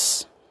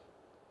Jesus.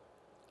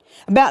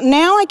 About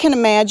now, I can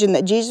imagine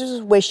that Jesus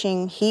was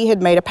wishing he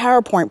had made a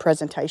PowerPoint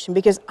presentation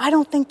because I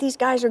don't think these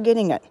guys are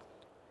getting it.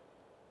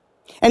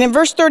 And in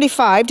verse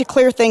 35, to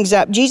clear things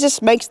up,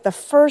 Jesus makes the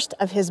first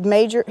of his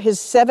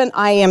 7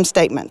 I am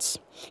statements.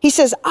 He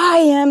says, I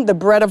am the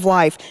bread of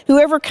life.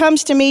 Whoever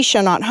comes to me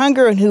shall not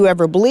hunger, and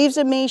whoever believes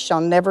in me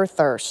shall never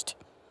thirst.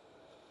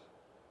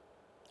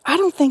 I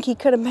don't think he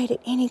could have made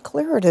it any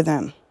clearer to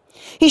them.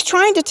 He's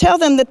trying to tell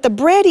them that the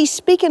bread he's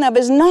speaking of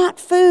is not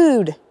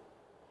food.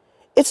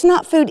 It's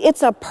not food,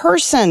 it's a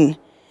person.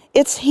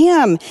 It's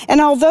him.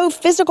 And although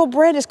physical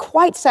bread is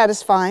quite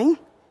satisfying,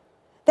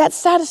 that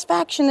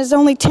satisfaction is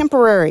only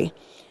temporary.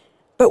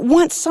 But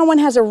once someone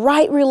has a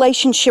right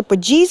relationship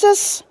with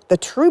Jesus, the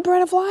true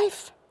bread of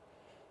life,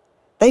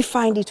 they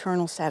find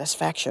eternal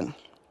satisfaction.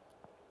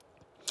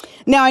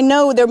 Now, I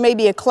know there may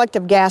be a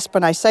collective gasp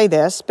when I say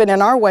this, but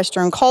in our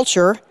Western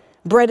culture,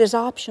 bread is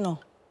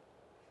optional.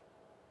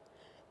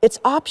 It's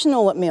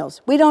optional at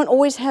meals. We don't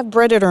always have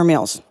bread at our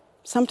meals.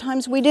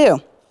 Sometimes we do.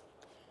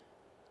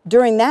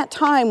 During that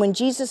time when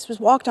Jesus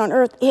walked on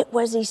earth, it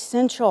was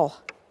essential.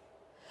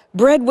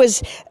 Bread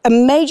was a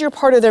major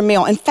part of their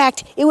meal. In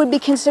fact, it would be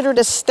considered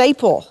a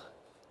staple.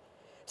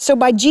 So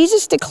by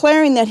Jesus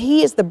declaring that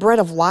he is the bread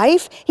of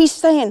life, he's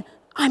saying,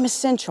 I'm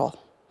essential.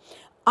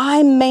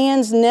 I'm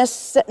man's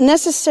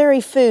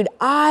necessary food.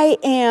 I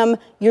am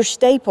your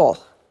staple.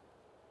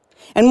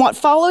 And what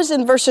follows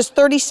in verses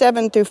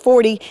 37 through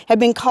 40 have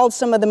been called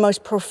some of the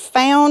most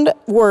profound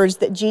words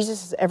that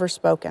Jesus has ever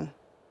spoken.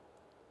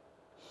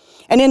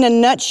 And in a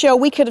nutshell,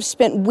 we could have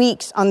spent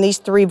weeks on these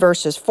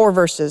 4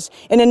 verses.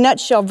 In a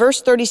nutshell,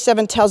 verse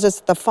 37 tells us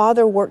that the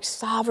Father works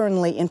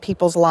sovereignly in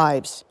people's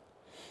lives.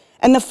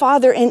 And the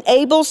Father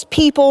enables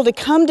people to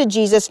come to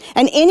Jesus,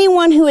 and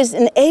anyone who is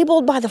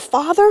enabled by the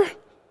Father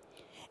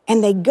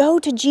and they go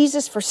to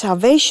Jesus for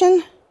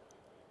salvation,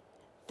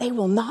 they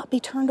will not be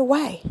turned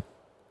away.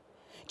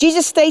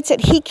 Jesus states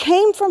that he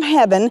came from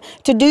heaven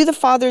to do the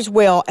Father's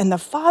will, and the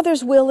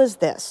Father's will is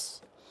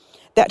this,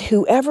 that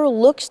whoever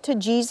looks to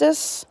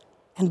Jesus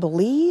and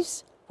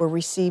believes will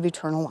receive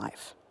eternal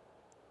life.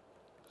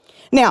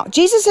 Now,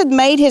 Jesus had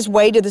made his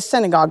way to the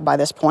synagogue by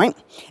this point,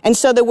 and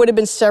so there would have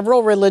been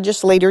several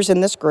religious leaders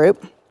in this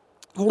group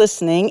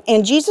listening,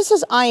 and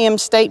Jesus' I am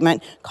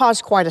statement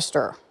caused quite a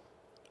stir.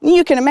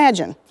 You can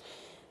imagine.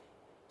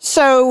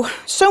 So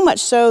much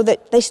so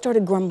that they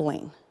started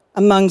grumbling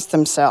amongst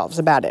themselves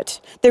about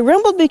it. They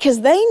grumbled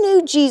because they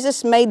knew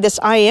Jesus made this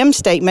I am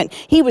statement.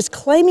 He was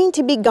claiming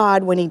to be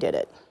God when he did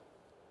it.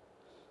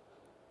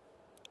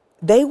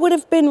 They would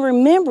have been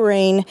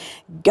remembering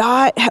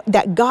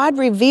that God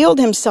revealed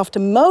himself to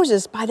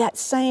Moses by that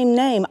same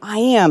name, I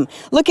am.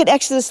 Look at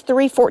Exodus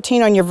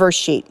 3:14 on your verse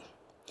sheet.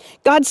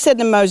 God said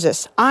to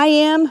Moses, I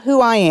am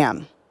who I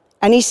am.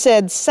 And he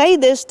said, say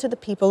this to the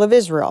people of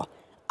Israel,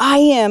 I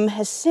am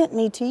has sent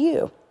me to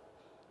you.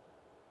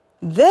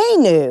 They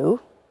knew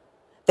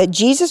that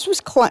Jesus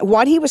was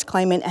what he was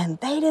claiming, and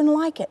they didn't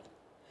like it.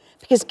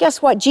 Because guess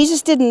what?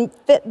 Jesus didn't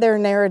fit their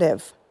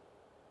narrative.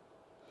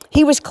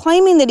 He was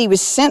claiming that he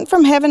was sent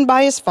from heaven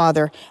by his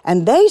Father,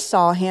 and they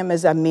saw him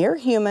as a mere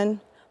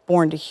human,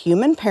 born to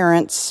human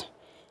parents,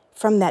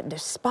 from that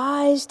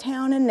despised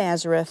town in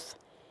Nazareth,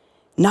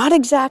 not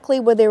exactly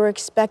what they were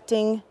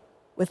expecting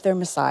with their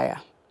Messiah.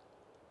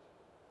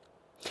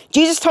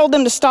 Jesus told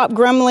them to stop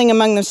grumbling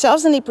among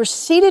themselves, and he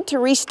proceeded to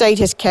restate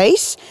his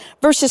case.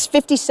 Verses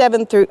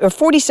 47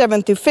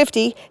 through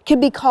 50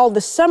 could be called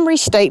the summary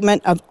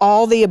statement of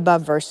all the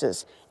above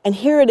verses. And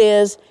here it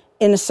is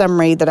in a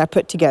summary that I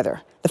put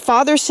together. The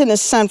Father sent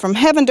his Son from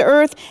heaven to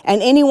earth,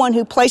 and anyone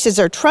who places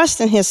their trust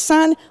in his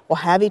Son will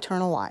have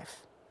eternal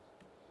life.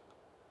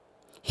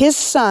 His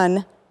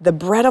Son, the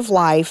bread of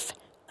life,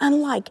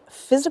 unlike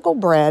physical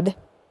bread,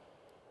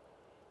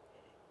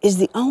 is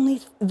that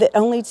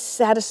only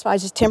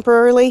satisfies us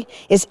temporarily,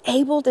 is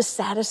able to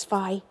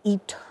satisfy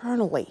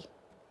eternally,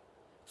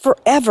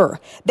 forever.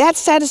 That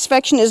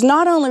satisfaction is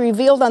not only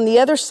revealed on the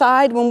other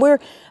side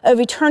of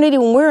eternity,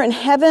 when we're in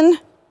heaven,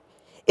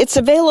 it's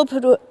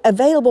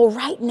available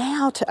right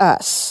now to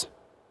us.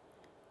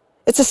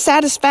 It's a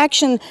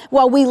satisfaction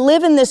while we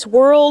live in this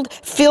world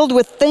filled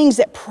with things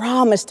that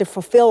promise to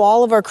fulfill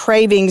all of our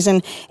cravings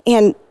and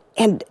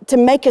to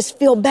make us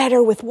feel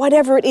better with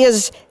whatever it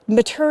is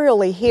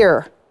materially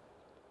here.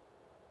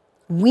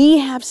 We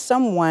have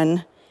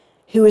someone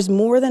who is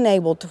more than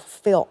able to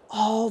fulfill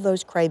all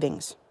those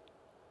cravings.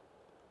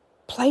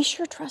 Place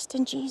your trust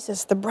in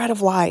Jesus, the bread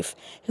of life,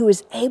 who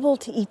is able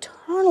to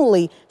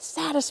eternally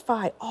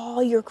satisfy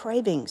all your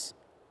cravings.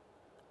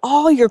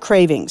 All your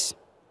cravings.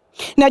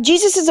 Now,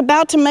 Jesus is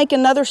about to make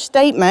another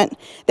statement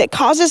that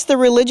causes the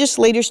religious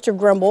leaders to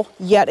grumble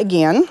yet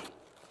again.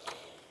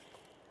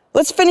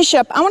 Let's finish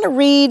up. I want to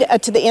read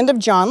to the end of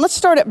John. Let's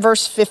start at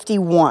verse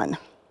 51.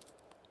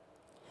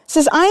 It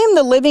says, I am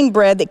the living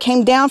bread that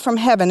came down from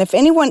heaven. If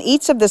anyone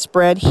eats of this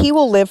bread, he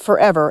will live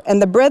forever.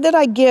 And the bread that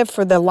I give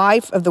for the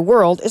life of the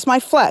world is my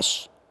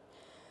flesh.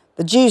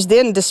 The Jews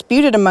then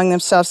disputed among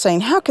themselves,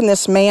 saying, how can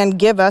this man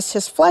give us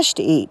his flesh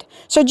to eat?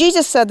 So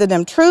Jesus said to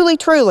them, truly,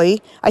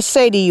 truly, I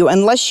say to you,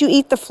 unless you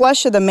eat the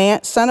flesh of the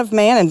Son of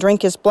Man and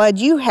drink his blood,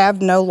 you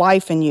have no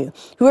life in you.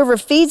 Whoever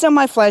feeds on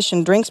my flesh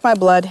and drinks my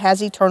blood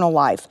has eternal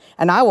life,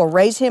 and I will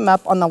raise him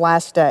up on the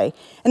last day.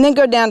 And then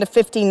go down to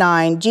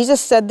 59.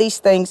 Jesus said these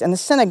things in the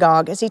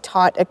synagogue as he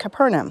taught at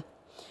Capernaum.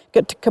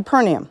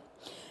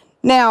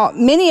 Now,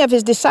 many of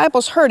his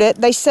disciples heard it.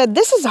 They said,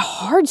 this is a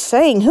hard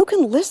saying. Who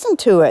can listen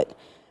to it?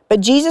 But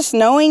Jesus,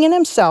 knowing in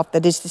himself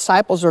that his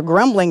disciples were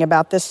grumbling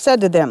about this,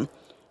 said to them,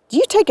 do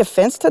you take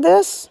offense to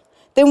this?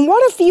 Then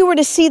what if you were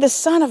to see the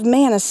Son of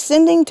Man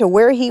ascending to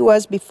where he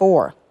was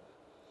before?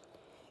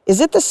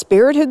 Is it the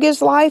Spirit who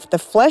gives life? The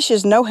flesh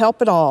is no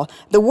help at all.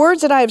 The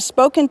words that I have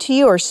spoken to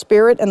you are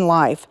spirit and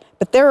life.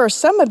 But there are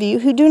some of you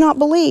who do not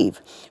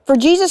believe. For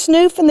Jesus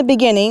knew from the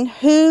beginning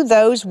who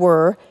those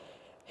were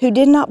who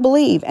did not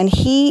believe, and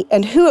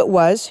who it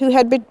was who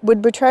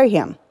would betray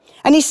him.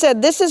 And he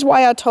said, this is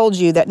why I told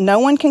you that no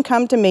one can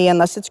come to me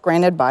unless it's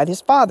granted by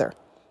his Father.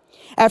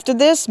 After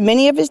this,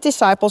 many of his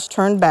disciples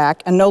turned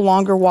back and no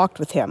longer walked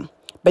with him.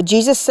 But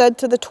Jesus said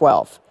to the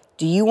 12,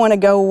 do you want to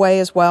go away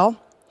as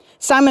well?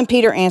 Simon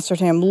Peter answered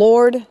him,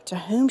 Lord, to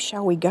whom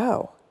shall we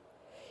go?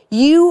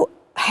 You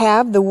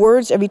have the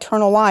words of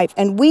eternal life,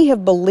 and we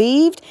have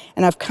believed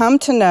and have come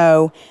to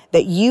know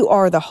that you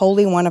are the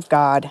Holy One of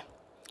God.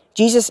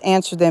 Jesus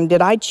answered them,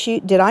 did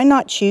I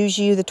not choose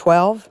you, the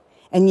 12?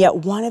 And yet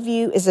one of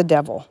you is a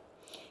devil.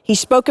 he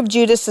spoke of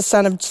Judas, the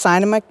son of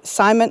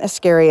Simon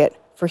Iscariot,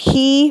 for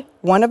he,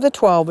 one of the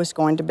 12, was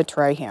going to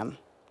betray him.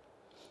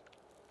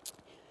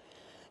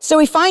 So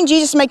we find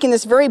Jesus making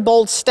this very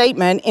bold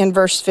statement in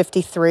verse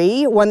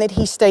 53, one that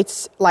he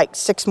states like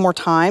 6 more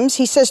times.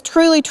 He says,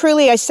 "Truly,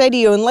 truly, I say to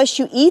you, unless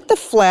you eat the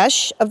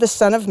flesh of the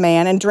Son of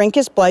Man and drink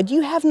his blood,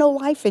 you have no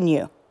life in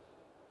you."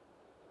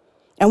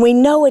 And we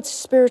know it's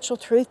spiritual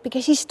truth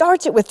because he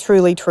starts it with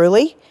truly,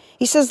 truly.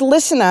 He says,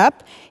 listen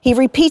up. He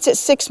repeats it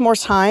 6 more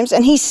times,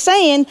 and he's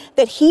saying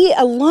that he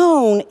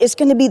alone is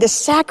going to be the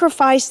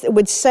sacrifice that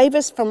would save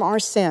us from our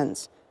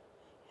sins.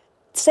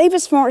 Save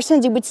us from our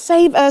sins. He would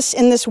save us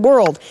in this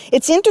world.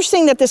 It's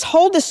interesting that this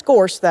whole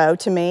discourse, though,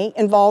 to me,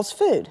 involves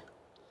food.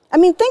 I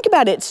mean, think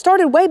about it. It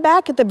started way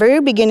back at the very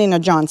beginning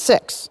of John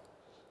 6,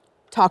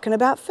 talking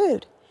about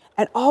food.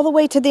 And all the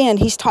way to the end,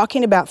 he's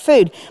talking about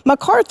food.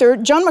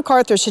 John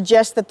MacArthur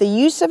suggests that the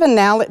use of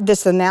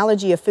this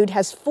analogy of food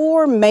has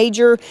 4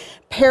 major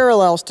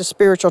parallels to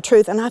spiritual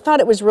truth, and I thought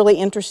it was really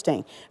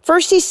interesting.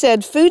 First, he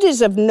said, food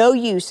is of no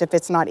use if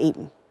it's not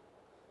eaten.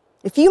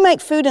 If you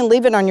make food and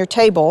leave it on your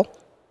table,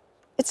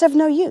 it's of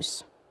no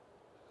use.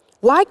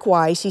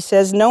 Likewise, he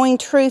says, knowing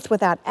truth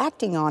without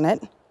acting on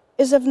it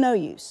is of no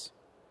use.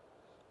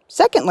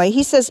 Secondly,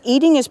 he says,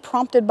 eating is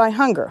prompted by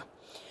hunger.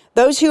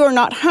 Those who are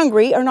not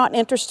hungry are not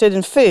interested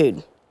in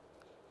food.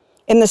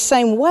 In the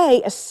same way,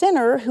 a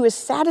sinner who is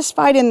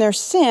satisfied in their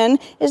sin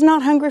is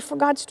not hungry for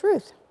God's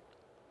truth.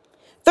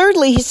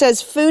 Thirdly, he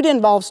says food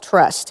involves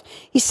trust.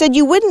 He said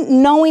you wouldn't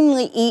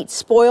knowingly eat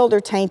spoiled or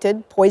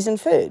tainted,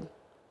 poisoned food.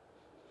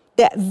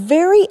 That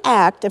very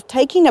act of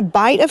taking a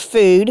bite of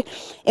food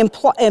and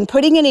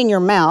putting it in your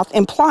mouth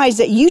implies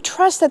that you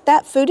trust that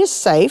that food is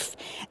safe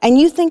and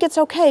you think it's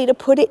okay to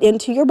put it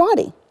into your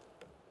body.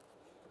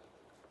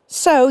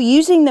 So,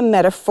 using the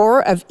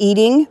metaphor of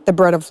eating the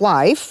bread of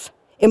life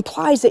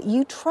implies that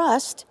you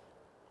trust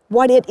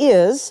what it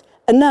is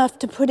enough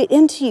to put it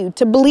into you,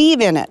 to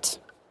believe in it.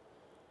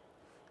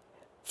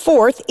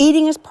 Fourth,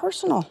 eating is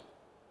personal.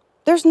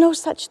 There's no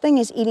such thing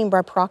as eating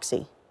by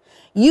proxy.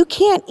 You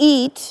can't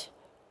eat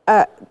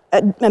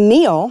a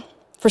meal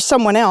for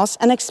someone else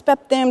and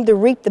expect them to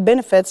reap the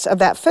benefits of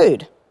that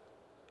food.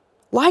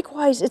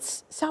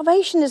 Likewise,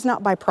 salvation is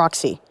not by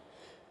proxy.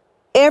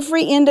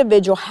 Every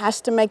individual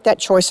has to make that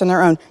choice on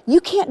their own. You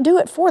can't do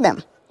it for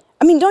them.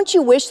 I mean, don't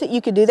you wish that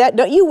you could do that?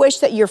 Don't you wish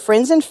that your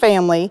friends and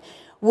family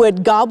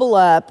would gobble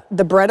up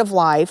the bread of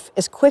life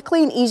as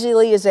quickly and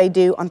easily as they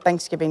do on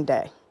Thanksgiving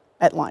Day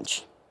at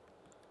lunch?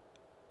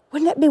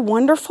 Wouldn't that be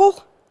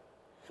wonderful?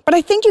 But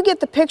I think you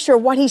get the picture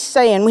of what he's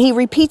saying when he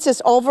repeats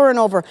this over and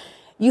over.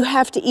 You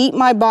have to eat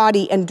my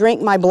body and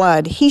drink my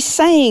blood. He's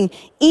saying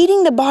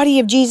eating the body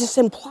of Jesus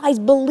implies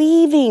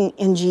believing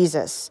in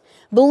Jesus,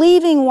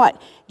 believing what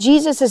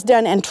Jesus has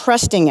done and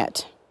trusting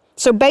it.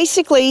 So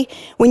basically,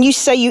 when you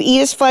say you eat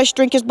his flesh,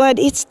 drink his blood,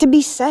 it's to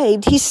be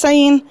saved. He's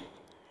saying,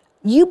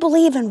 you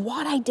believe in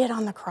what I did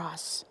on the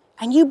cross,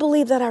 and you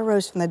believe that I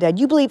rose from the dead.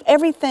 You believe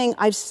everything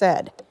I've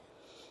said.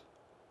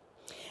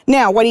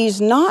 Now, what he's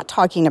not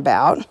talking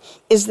about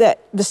is that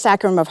the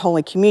sacrament of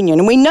Holy Communion.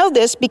 And we know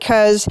this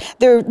because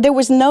there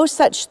was no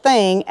such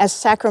thing as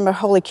sacrament of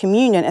Holy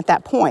Communion at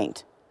that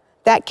point.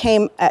 That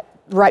came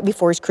right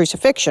before his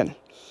crucifixion.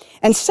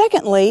 And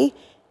secondly,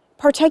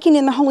 partaking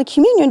in the Holy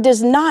Communion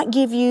does not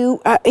give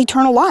you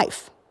eternal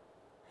life.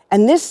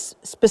 And this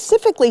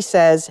specifically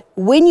says,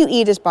 when you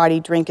eat his body,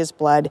 drink his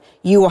blood,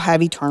 you will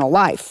have eternal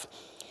life.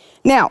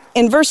 Now,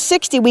 in verse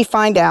 60, we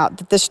find out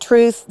that this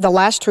truth, the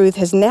last truth,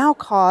 has now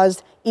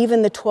caused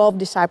even the 12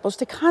 disciples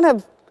to kind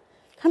of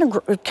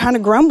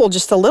grumble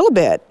just a little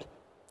bit.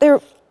 They're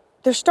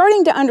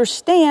starting to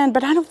understand,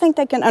 but I don't think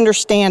they can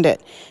understand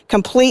it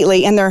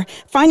completely, and they're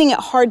finding it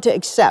hard to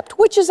accept,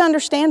 which is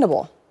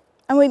understandable.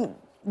 I mean,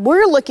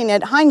 we're looking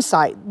at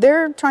hindsight.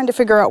 They're trying to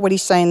figure out what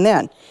he's saying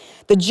then.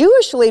 The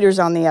Jewish leaders,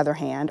 on the other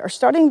hand, are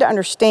starting to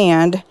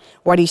understand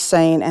what he's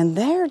saying, and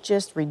they're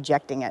just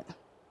rejecting it.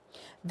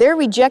 They're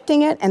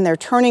rejecting it, and they're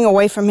turning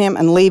away from him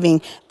and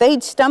leaving.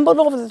 They'd stumbled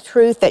over the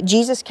truth that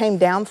Jesus came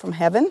down from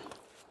heaven.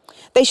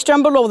 They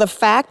stumbled over the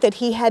fact that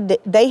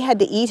they had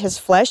to eat his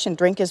flesh and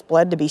drink his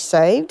blood to be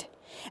saved.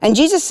 And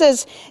Jesus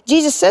says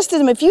to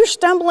them, if you're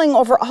stumbling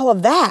over all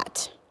of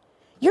that,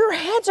 your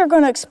heads are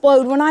going to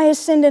explode when I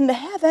ascend into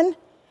heaven.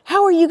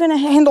 How are you going to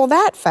handle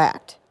that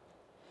fact?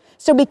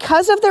 So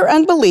because of their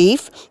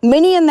unbelief,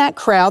 many in that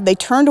crowd, they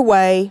turned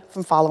away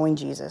from following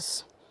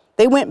Jesus.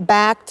 They went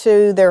back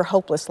to their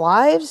hopeless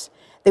lives.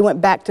 They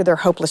went back to their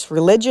hopeless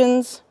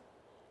religions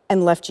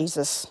and left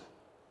Jesus.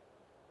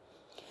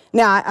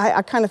 Now,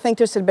 I kind of think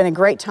this had been a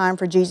great time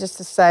for Jesus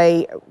to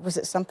say, was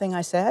it something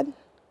I said?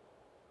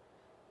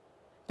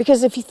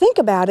 Because if you think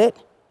about it,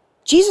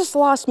 Jesus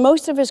lost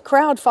most of his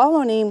crowd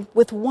following him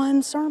with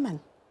one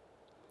sermon.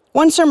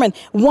 One sermon,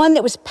 one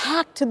that was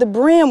packed to the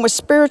brim with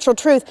spiritual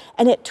truth,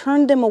 and it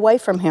turned them away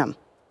from him.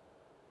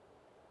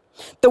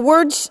 The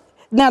word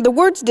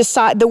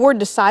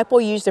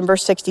disciple used in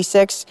verse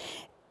 66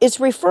 is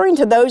referring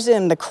to those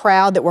in the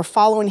crowd that were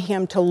following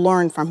him to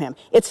learn from him.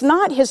 It's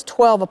not his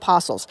 12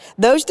 apostles.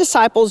 Those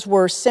disciples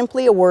were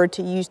simply a word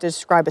to use to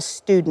describe a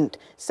student,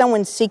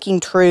 someone seeking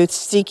truth,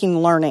 seeking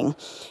learning.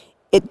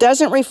 It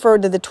doesn't refer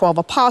to the 12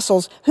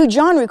 apostles, who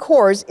John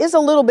records is a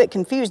little bit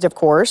confused, of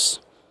course,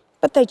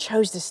 but they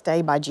chose to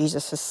stay by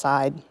Jesus'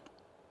 side.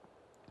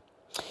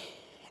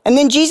 And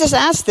then Jesus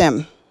asked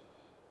them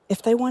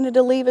if they wanted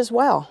to leave as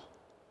well.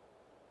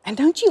 And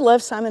don't you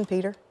love Simon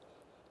Peter?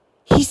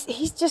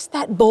 He's just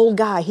that bold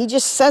guy. He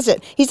just says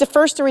it. He's the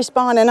first to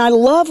respond, and I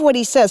love what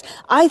he says.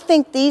 I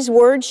think these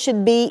words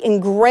should be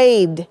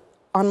engraved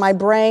on my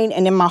brain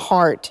and in my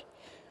heart.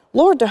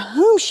 Lord, to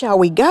whom shall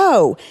we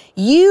go?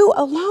 You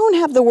alone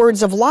have the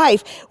words of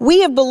life.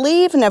 We have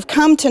believed and have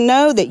come to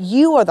know that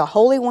you are the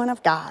Holy One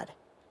of God.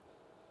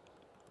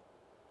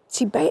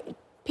 See,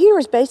 Peter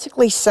is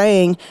basically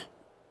saying,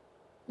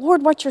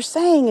 Lord, what you're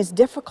saying is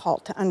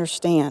difficult to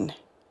understand.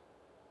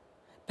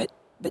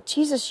 But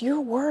Jesus,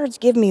 your words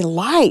give me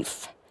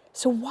life.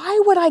 So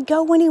why would I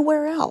go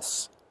anywhere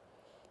else?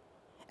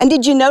 And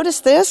did you notice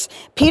this?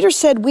 Peter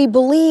said, we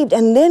believed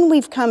and then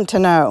we've come to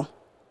know.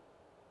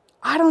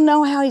 I don't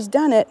know how he's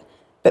done it,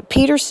 but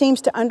Peter seems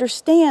to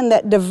understand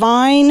that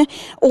divine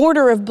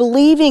order of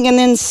believing and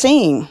then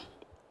seeing.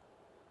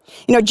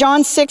 You know,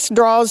 John 6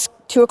 draws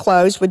to a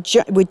close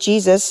with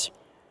Jesus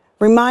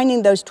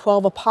reminding those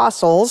 12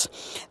 apostles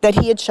that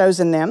he had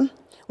chosen them.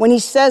 When he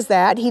says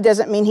that, he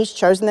doesn't mean he's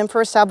chosen them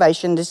for a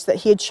salvation, just that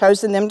he had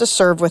chosen them to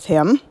serve with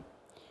him.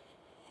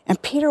 And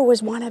Peter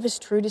was one of his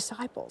true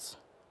disciples.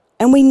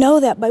 And we know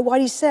that by what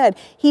he said.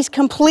 He's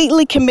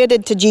completely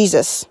committed to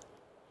Jesus.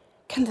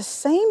 Can the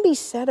same be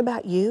said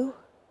about you?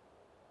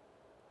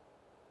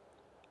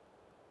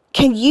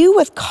 Can you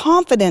with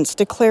confidence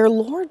declare,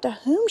 Lord, to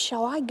whom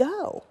shall I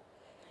go?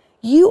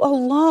 You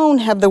alone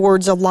have the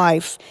words of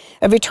life,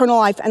 of eternal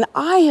life, and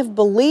I have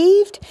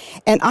believed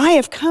and I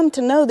have come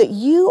to know that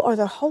you are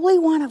the Holy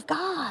One of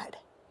God.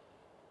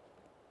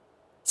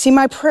 See,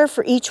 my prayer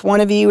for each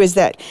one of you is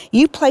that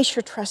you place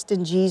your trust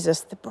in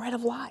Jesus, the bread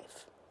of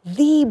life,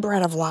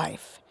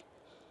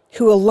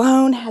 who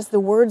alone has the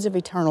words of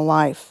eternal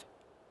life.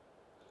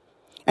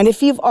 And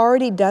if you've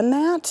already done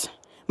that,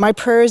 my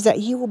prayer is that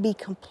you will be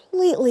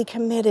completely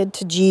committed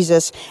to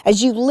Jesus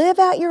as you live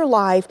out your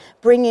life,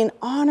 bringing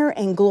honor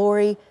and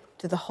glory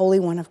to the Holy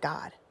One of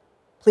God.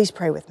 Please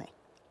pray with me.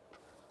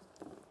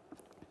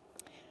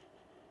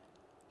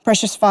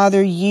 Precious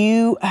Father,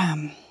 you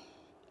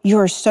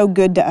are so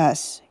good to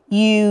us.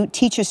 You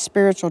teach us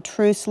spiritual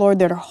truths, Lord,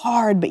 that are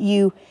hard, but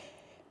you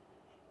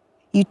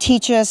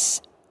teach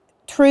us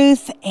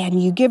truth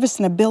and you give us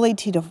an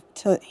ability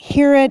to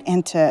hear it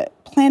and to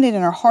plant it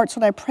in our hearts.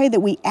 Lord, I pray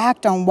that we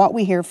act on what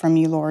we hear from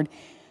you, Lord.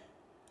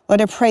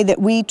 Lord, I pray that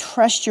we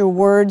trust your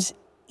words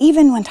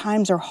even when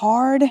times are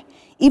hard,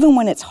 even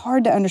when it's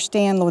hard to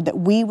understand, Lord, that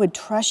we would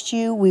trust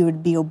you, we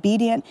would be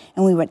obedient,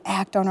 and we would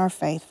act on our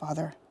faith,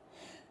 Father.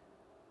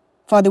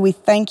 Father, we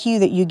thank you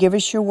that you give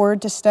us your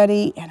word to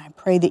study, and I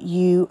pray that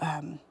you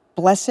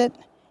bless it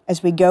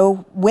as we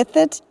go with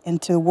it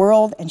into the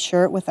world and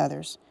share it with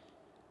others.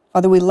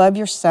 Father, we love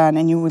your Son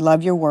and we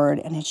love your word,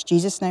 and it's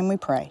Jesus' name we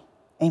pray.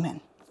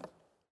 Amen.